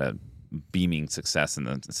 It's not a beaming success in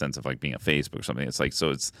the sense of like being a Facebook or something. It's like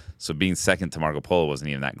so being second to Marco Polo wasn't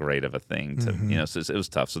even that great of a thing to so it was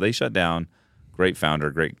tough. So they shut down. Great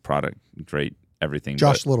founder, great product, great everything.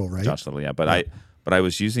 Josh Little, right? Josh Little, yeah. But I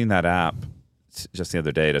was using that app just the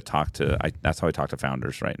other day to talk to. That's how I talk to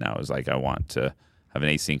founders right now. Is like I want to have an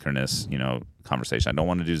asynchronous conversation. I don't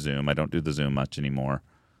want to do Zoom. I don't do the Zoom much anymore.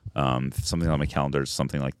 Something on my calendar is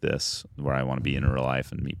something like this where I want to be in real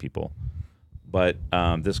life and meet people. But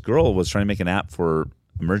this girl was trying to make an app for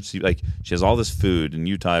emergency. Like she has all this food in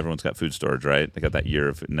Utah. Everyone's got food storage, right? They got that year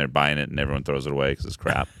of food, and they're buying it, and everyone throws it away because it's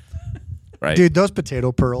crap, right? Dude, those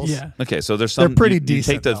potato pearls. Yeah. Okay, so there's some. They're pretty you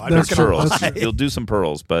decent, take those though. I'm not gonna pearls. lie. You'll do some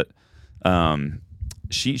pearls, but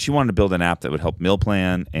she wanted to build an app that would help meal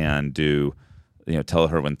plan and do, tell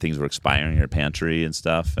her when things were expiring in her pantry and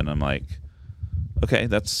stuff. And I'm like, okay,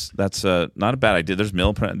 that's not a bad idea. There's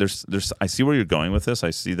meal plan. There's. I see where you're going with this.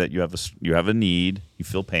 I see that you have a need. You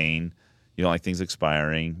feel pain. You don't like things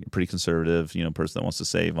expiring. You're pretty conservative. Person that wants to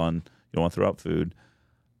save on. You don't want to throw out food.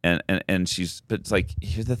 And she's. But it's like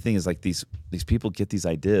here's the thing: is like these people get these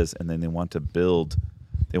ideas and then they want to build.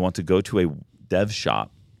 They want to go to a dev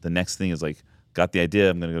shop. The next thing is like, got the idea.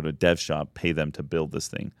 I'm going to go to a dev shop, pay them to build this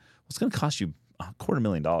thing. Well, it's going to cost you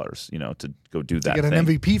 $250,000, to go do that. To get an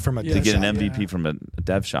MVP from a Yeah. dev To get shop. an MVP from a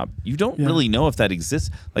dev shop. You don't Yeah. really know if that exists.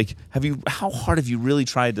 Like, how hard have you really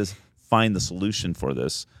tried to find the solution for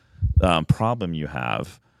this problem you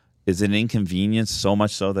have? Is it an inconvenience so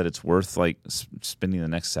much so that it's worth like spending the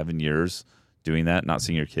next 7 years doing that, not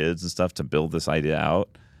seeing your kids and stuff to build this idea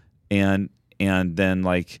out? And then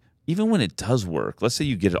like, even when it does work, let's say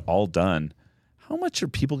you get it all done, how much are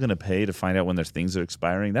people going to pay to find out when their things are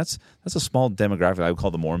expiring? That's a small demographic I would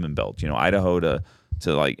call the Mormon Belt. Idaho to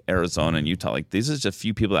like Arizona and Utah. Like these are just a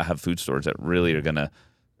few people that have food stores that really are going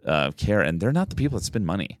to care, and they're not the people that spend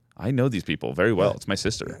money. I know these people very well. It's my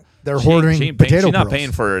sister. They're She ain't- hoarding she ain't potato She's not pearls.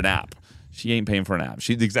 paying for an app. She ain't paying for an app.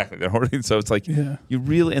 They're hoarding. So it's like Yeah. you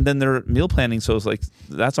really, and then they're meal planning. So it's like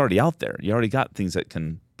that's already out there. You already got things that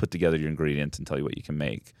can put together your ingredients and tell you what you can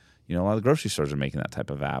make. A lot of the grocery stores are making that type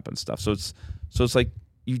of app and stuff. So it's like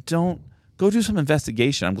you don't go do some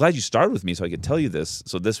investigation. I'm glad you started with me so I could tell you this.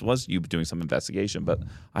 So this was you doing some investigation, but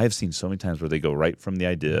I have seen so many times where they go right from the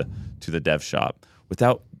idea to the dev shop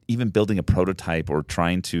without even building a prototype or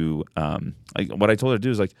trying to. Like what I told her to do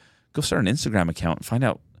is like go start an Instagram account and find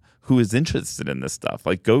out who is interested in this stuff.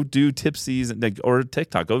 Like go do tipsies or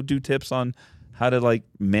TikTok. Go do tips on how to like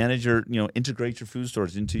manage your, integrate your food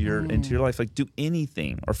stores into your life. Like do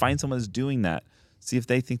anything or find someone that's doing that. See if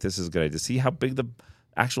they think this is a good idea. See how big the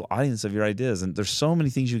actual audience of your idea is. And there's so many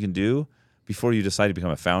things you can do before you decide to become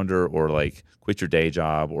a founder or like quit your day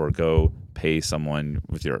job or go pay someone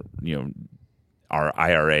with your, our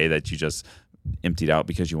IRA that you just emptied out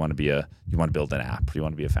because you want to build an app or you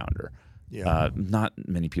want to be a founder. Yeah. Not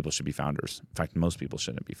many people should be founders. In fact, most people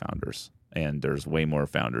shouldn't be founders. And there's way more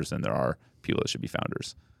founders than there are people that should be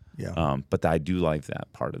founders. Yeah. But I do like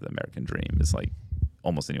that part of the American dream is like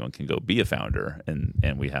almost anyone can go be a founder, and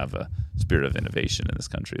we have a spirit of innovation in this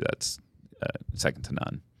country that's second to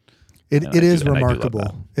none. It And I is do- and I do love remarkable.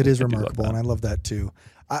 that. It is I do love remarkable, that. and I love that too.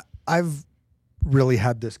 I've really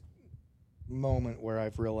had this moment where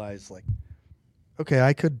I've realized, like, okay,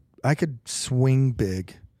 I could swing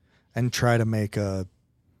big and try to make a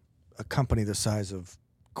company the size of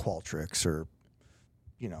Qualtrics or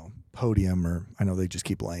Podium, or I know they just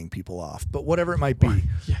keep laying people off, but whatever it might be,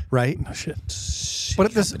 right? No shit. But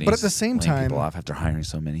at the same Laying time, people off after hiring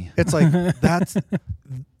so many. it's like that's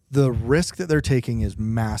the risk that they're taking is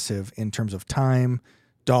massive in terms of time,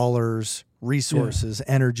 dollars, resources,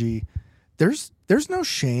 energy. There's no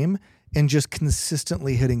shame in just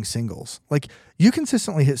consistently hitting singles. Like you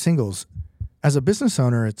consistently hit singles. As a business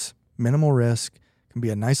owner, it's minimal risk, can be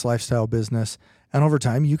a nice lifestyle business, and over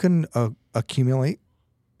time you can accumulate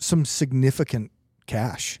some significant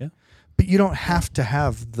cash. Yeah. But you don't have to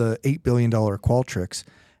have the $8 billion Qualtrics.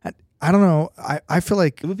 And I don't know. I feel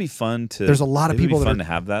like It would be fun to. There's a lot of it would be people that fun are to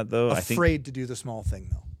have that though. I think afraid to do the small thing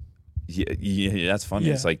though. yeah, that's funny.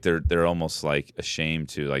 Yeah. It's like they're almost like ashamed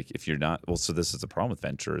to, like, if you're not. Well, so this is the problem with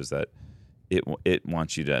venture, is that it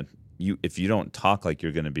wants you to if you don't talk like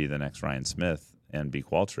you're going to be the next Ryan Smith and be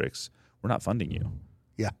Qualtrics, we're not funding you.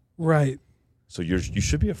 Yeah. Right. So you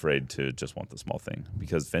should be afraid to just want the small thing,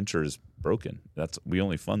 because venture is broken. We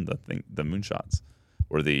only fund the moonshots,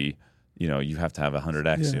 or the, you have to have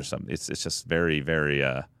 100x or something. It's just very, very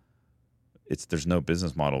there's no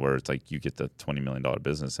business model where it's like you get the $20 million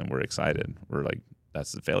business and we're excited. We're like,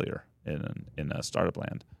 that's the failure in a startup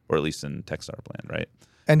land, or at least in tech startup land, right?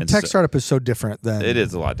 And tech so- startup is so different than It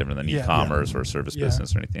is a lot different than Yeah. e-commerce or service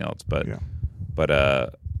business or anything else. But you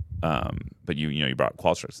brought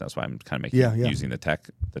Qualtrics. That's why I'm kind of using the tech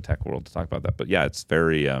world to talk about that. But yeah, it's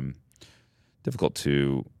very difficult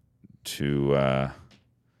to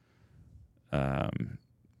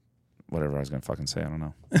whatever I was going to fucking say. I don't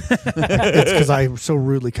know. it's because I so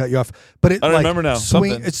rudely cut you off. But I don't remember now.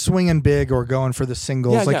 Something. It's swinging big or going for the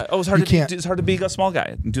singles. Oh, it's hard you can't. it's hard to be a small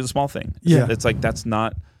guy and do the small thing. Yeah. It's like there's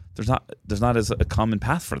not as a common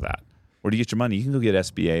path for that. Where do you get your money? You can go get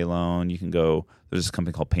SBA loan. You can go. There's this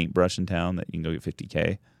company called Paintbrush in town that you can go get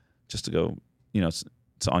 $50K just to go. It's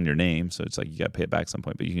on your name, so it's like you got to pay it back at some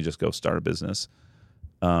point. But you can just go start a business.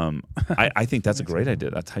 I think that's a great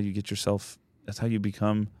idea. That's how you get yourself. That's how you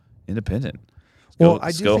become independent. Go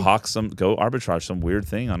arbitrage some weird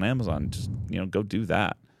thing on Amazon. Just go do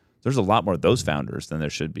that. There's a lot more of those founders than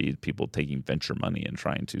there should be people taking venture money and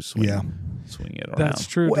trying to swing it around. That's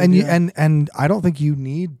true. Well, and I don't think you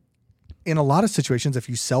need, in a lot of situations, if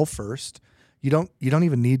you sell first, you don't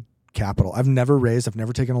even need capital. I've never raised. I've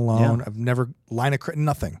never taken a loan. Yeah. I've never line of credit.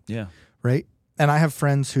 Nothing. Yeah. Right. And I have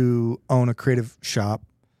friends who own a creative shop,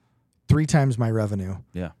 3 times my revenue.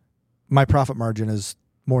 Yeah. My profit margin is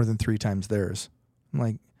more than 3 times theirs. I'm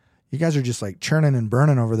like, you guys are just like churning and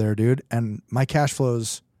burning over there, dude. And my cash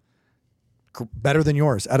flow's better than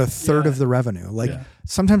yours at a third of the revenue. Like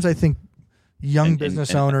sometimes I think young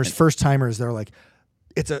business owners, first timers, they're like,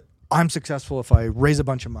 I'm successful if I raise a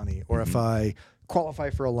bunch of money, or if I qualify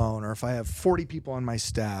for a loan, or if I have 40 people on my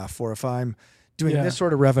staff, or if I'm doing this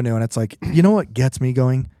sort of revenue. And it's like, you know what gets me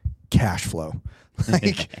going? Cash flow.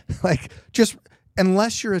 like just,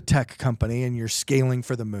 unless you're a tech company and you're scaling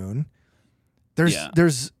for the moon,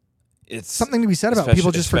 there's it's something to be said about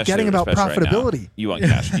people just forgetting about profitability. Right, you want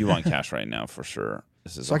cash. You want cash right now for sure.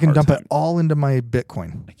 So I can dump it all into my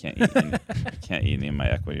Bitcoin. I can't eat any of my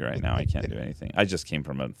equity right now. I can't do anything. I just came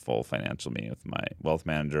from a full financial meeting with my wealth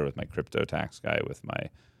manager, with my crypto tax guy, with my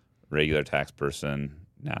regular tax person,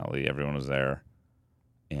 Natalie. Everyone was there.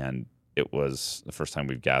 And it was the first time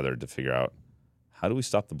we've gathered to figure out, how do we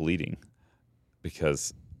stop the bleeding?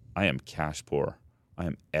 Because I am cash poor. I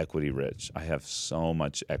am equity rich. I have so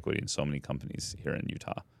much equity in so many companies here in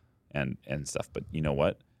Utah and stuff. But you know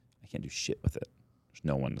what? I can't do shit with it. There's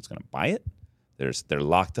no one that's going to buy it. They're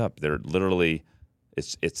locked up. They're literally,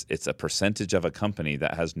 it's a percentage of a company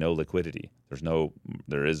that has no liquidity.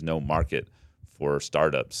 There is no market for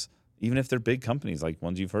startups, even if they're big companies like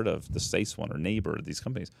ones you've heard of, the Stace one or Neighbor. These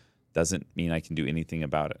companies doesn't mean I can do anything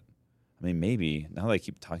about it. I mean, maybe now that I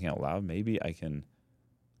keep talking out loud, maybe I can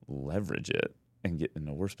leverage it and get in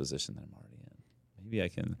a worse position than I'm already in. Maybe I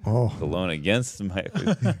can the loan against my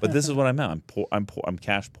equity. But this is what I'm at. I'm poor. I'm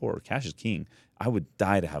cash poor. Cash is king. I would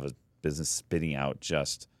die to have a business spitting out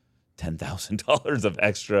just $10,000 of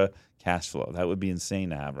extra cash flow. That would be insane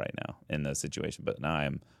to have right now in the situation. But now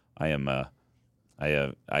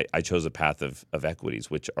I chose a path of equities,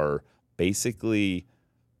 which are basically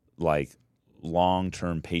like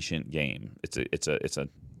long-term patient game. It's a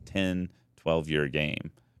 10, 12-year game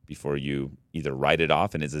before you either write it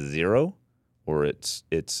off and it's a zero, or it's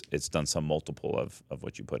done some multiple of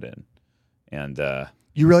what you put in. And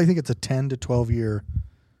you really think it's a 10 to 12 year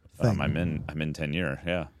thing? I'm in 10 year.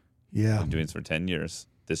 Yeah. Yeah. I've been doing this for 10 years.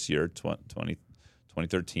 This year,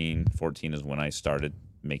 2013, 14 is when I started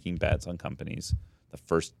making bets on companies. The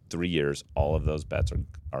first 3 years, all of those bets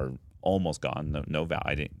are almost gone. No value.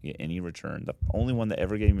 I didn't get any return. The only one that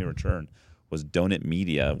ever gave me a return was Donut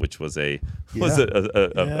Media, which was a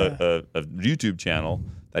YouTube channel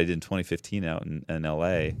that I did in 2015 out in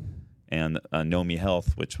LA, and Know Me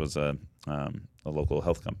Health, which was a local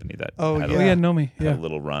health company that Know Me. had a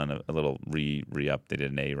little run, a little re-up. They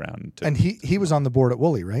did an A round. And he was on the board at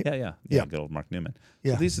Wooly, right? Yeah. Good old Mark Newman.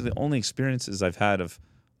 Yeah. So these are the only experiences I've had of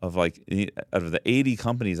like out of the 80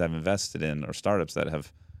 companies I've invested in or startups that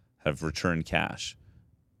have returned cash,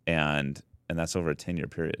 and that's over a 10-year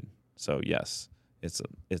period. So yes, it's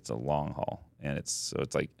a long haul, and it's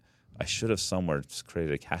like I should have somewhere just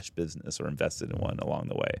created a cash business or invested in one along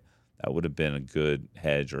the way. That would have been a good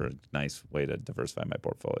hedge or a nice way to diversify my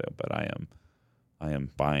portfolio. But I am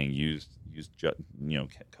buying used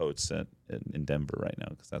coats in Denver right now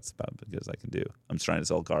because that's about as good as I can do. I'm just trying to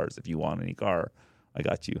sell cars. If you want any car, I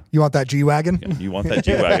got you. You want that G-Wagon? You want that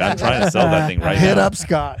G-Wagon? I'm trying to sell that thing right now. Hit up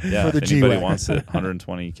Scott Yeah, for the if anybody G-Wagon. wants it,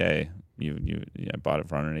 $120K. I bought it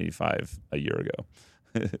for $185 a year ago.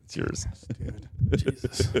 It's yours.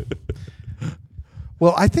 Jesus.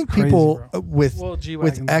 Well, I think Crazy, people bro. with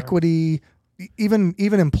G-Wagons are- equity, even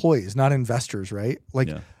employees, not investors, right? Like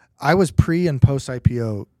Yeah. I was pre and post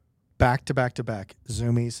IPO, back to back to back,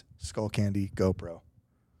 Zoomies, Skull Candy, GoPro,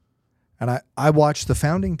 and I watched the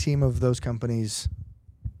founding team of those companies,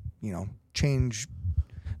 change,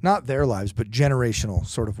 not their lives, but generational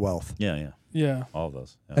sort of wealth. Yeah. Yeah. All of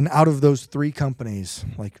those. Yeah. And out of those 3 companies,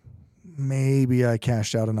 like maybe I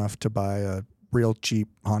cashed out enough to buy a real cheap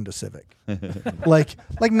Honda Civic. like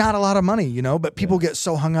not a lot of money, but people get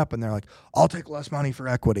so hung up and they're like, I'll take less money for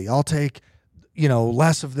equity. I'll take,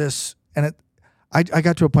 less of this. And I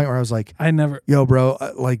got to a point where I was like, I never. yo, bro,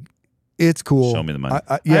 it's cool. Show me the money.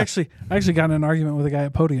 I actually got in an argument with a guy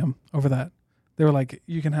at Podium over that. They were like,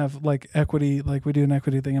 you can have like equity, like we do an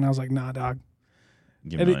equity thing, and I was like, nah, dog.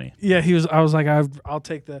 Give me And money. I was like, I'll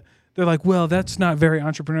take the. They're like, well, that's not very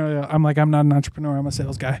entrepreneurial. I'm like, I'm not an entrepreneur. I'm a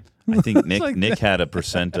sales guy. I think Nick like Nick had a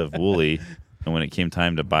percent of Wooly, and when it came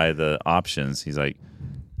time to buy the options, he's like,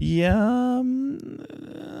 "Yeah,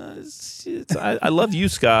 I love you,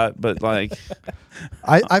 Scott, but like,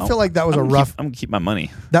 I feel like that was I'm I'm gonna keep my money."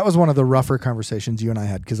 that was one of the rougher conversations you and I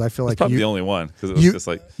had because I feel It's like probably the you, only one because it was you, just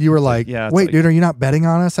like, you were like, yeah, it's wait, like- dude, are you not betting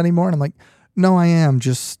on us anymore? And I'm like, no, I am,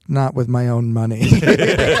 just not with my own money. and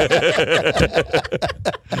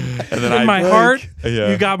then In my heart, yeah.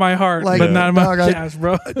 you got my heart, Like, but not in my dog, I- cash,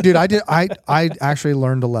 bro. Dude, I actually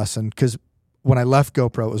learned a lesson because when I left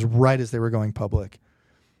GoPro, it was right as they were going public.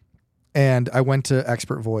 And I went to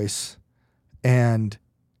Expert Voice, and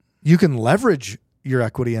you can leverage your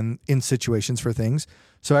equity in situations for things.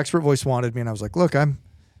 So Expert Voice wanted me, and I was like, look,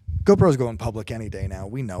 GoPro's going public any day now.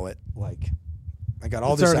 We know it. Like, I got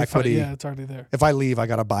all It's this already equity. Yeah, it's already there. If I leave, I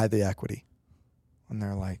got to buy the equity. And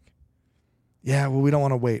they're like, yeah, well, we don't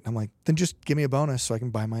want to wait. I'm like, then just give me a bonus so I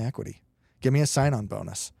can buy my equity. Give me a sign-on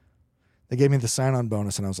bonus. They gave me the sign-on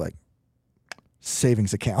bonus, and I was like,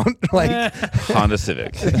 savings account. Like, Honda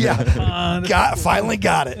Civic. yeah, finally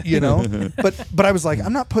got it, But I was like,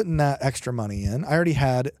 I'm not putting that extra money in. I already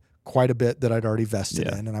had quite a bit that I'd already vested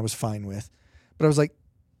Yeah. in, and I was fine with. But I was like,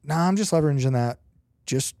 nah, I'm just leveraging that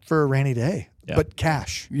just for a rainy day, Yeah. but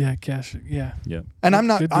cash. Yeah, cash. Yeah. Yeah. And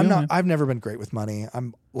Good deal, man. I've never been great with money.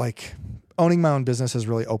 I'm like, owning my own business has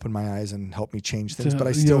really opened my eyes and helped me change things, To but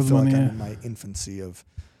I still yield feel money, like I'm yeah. in my infancy of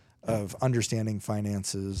understanding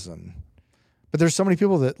finances. But there's so many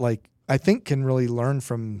people that like, I think can really learn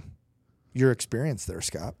from your experience there,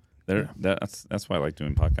 Scott. That's why I like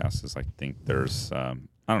doing podcasts. Is I think there's I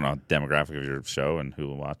don't know, demographic of your show and who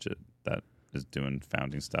will watch it that is doing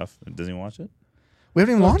founding stuff. Doesn't even watch it. We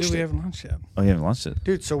haven't even launched Dude, we it. haven't launched yet. Oh, you haven't launched it.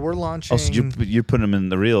 Dude, so we're launching. Oh, so you're putting them in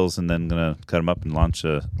the reels and then gonna cut them up and launch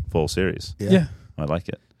a full series. Yeah. I like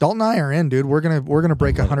it. Dalton and I are in, dude. We're gonna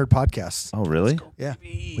break 100 podcasts. Oh, really? Yeah.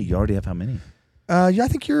 Wait, you already have how many? Yeah, I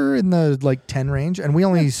think you're in the like 10 range, and we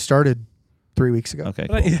only started 3 weeks ago. Okay,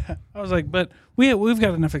 But cool. I was like, but we've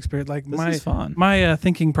got enough experience. Like This is fun. my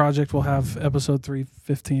thinking project will have episode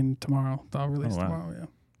 315 tomorrow. I'll release Oh, wow. tomorrow. Yeah.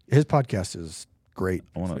 His podcast is great.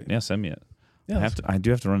 I want Sweet. to. Yeah, send me it. Yeah. I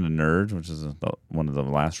do have to run a Nerd, which is one of the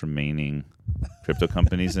last remaining crypto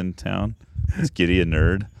companies in town. It's Giddy a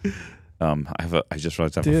Nerd. I just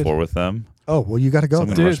realized I have a Dude. 4 with them, Oh, well, you got to go. so I'm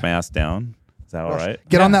then. gonna Dude. rush my ass down. Is that all right?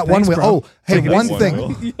 Get on Yeah, that one thanks, wheel. bro. Oh, hey, Take it one easy. thing.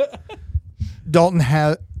 One Dalton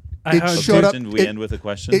had I it had- showed up. Didn't we It, end with a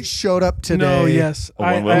question? it showed up today. No, yes. Oh,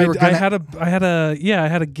 I, one wheel? I, We were I gonna-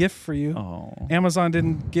 had a gift for you. Oh, Amazon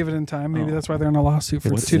didn't give it in time. Maybe Oh. that's why they're in a lawsuit for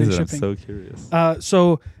what 2-day is it? shipping. I'm so curious.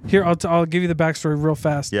 So here I'll give you the backstory real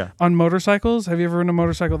fast. Yeah. On motorcycles, have you ever ridden a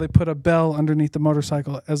motorcycle? They put a bell underneath the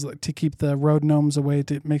motorcycle as to keep the road gnomes away,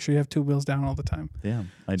 to make sure you have 2 wheels down all the time.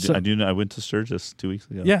 Damn, I do. So- I do know. I went to Sturgis 2 weeks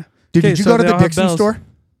ago. Yeah. Dude, Okay, did you so go to they the all have Dixon bells. store?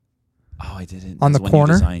 Oh, I didn't. On the That's when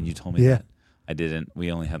corner? You designed, you told me Yeah. that. I didn't.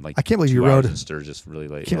 We only had like. I can't believe 2 you hours rode- in Sturgis really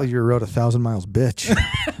late. I can't believe you rode 1,000 miles, bitch.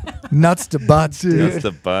 Nuts to butts, dude. That's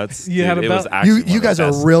the butts. You had a it was belt? actually one You of the guys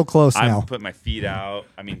are best. real close I'm now. putting my feet out.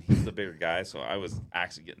 I mean, he's the bigger guy, so I was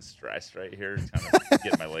actually getting stressed right here, kind of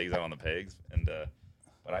getting my legs out on the pegs. And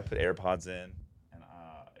but I put AirPods in, and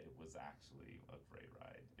it was actually a great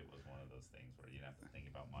ride. It was one of those things where you didn't have to think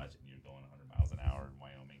about much, and you're going 100 miles an hour in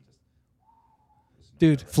Wyoming. Just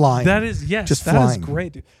Dude, Flying. That is yes, Just that is flying.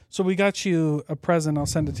 great, dude. So we got you a present. I'll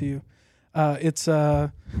send it to you. It's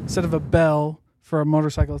instead of a bell for a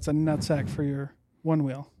motorcycle, it's a nutsack for your one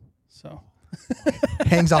wheel. So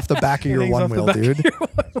Hangs off the back of your hangs one off the wheel, back of dude. your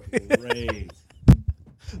one wheel.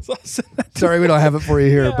 So I'll send that to Sorry, we don't have it for you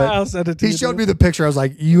here, Yeah, but I'll send it to he you, showed dude. me the picture. I was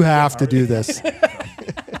like, you have to do this.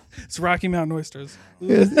 It's Rocky Mountain oysters.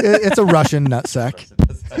 It's a Russian nutsack.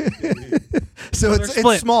 So They're it's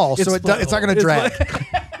split. small, so split. it's not going to It's drag.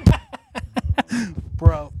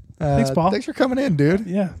 Bro. Thanks, Paul. Thanks for coming in, dude.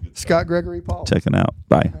 Yeah. Scott Gregory Paul. Checking out.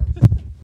 Bye.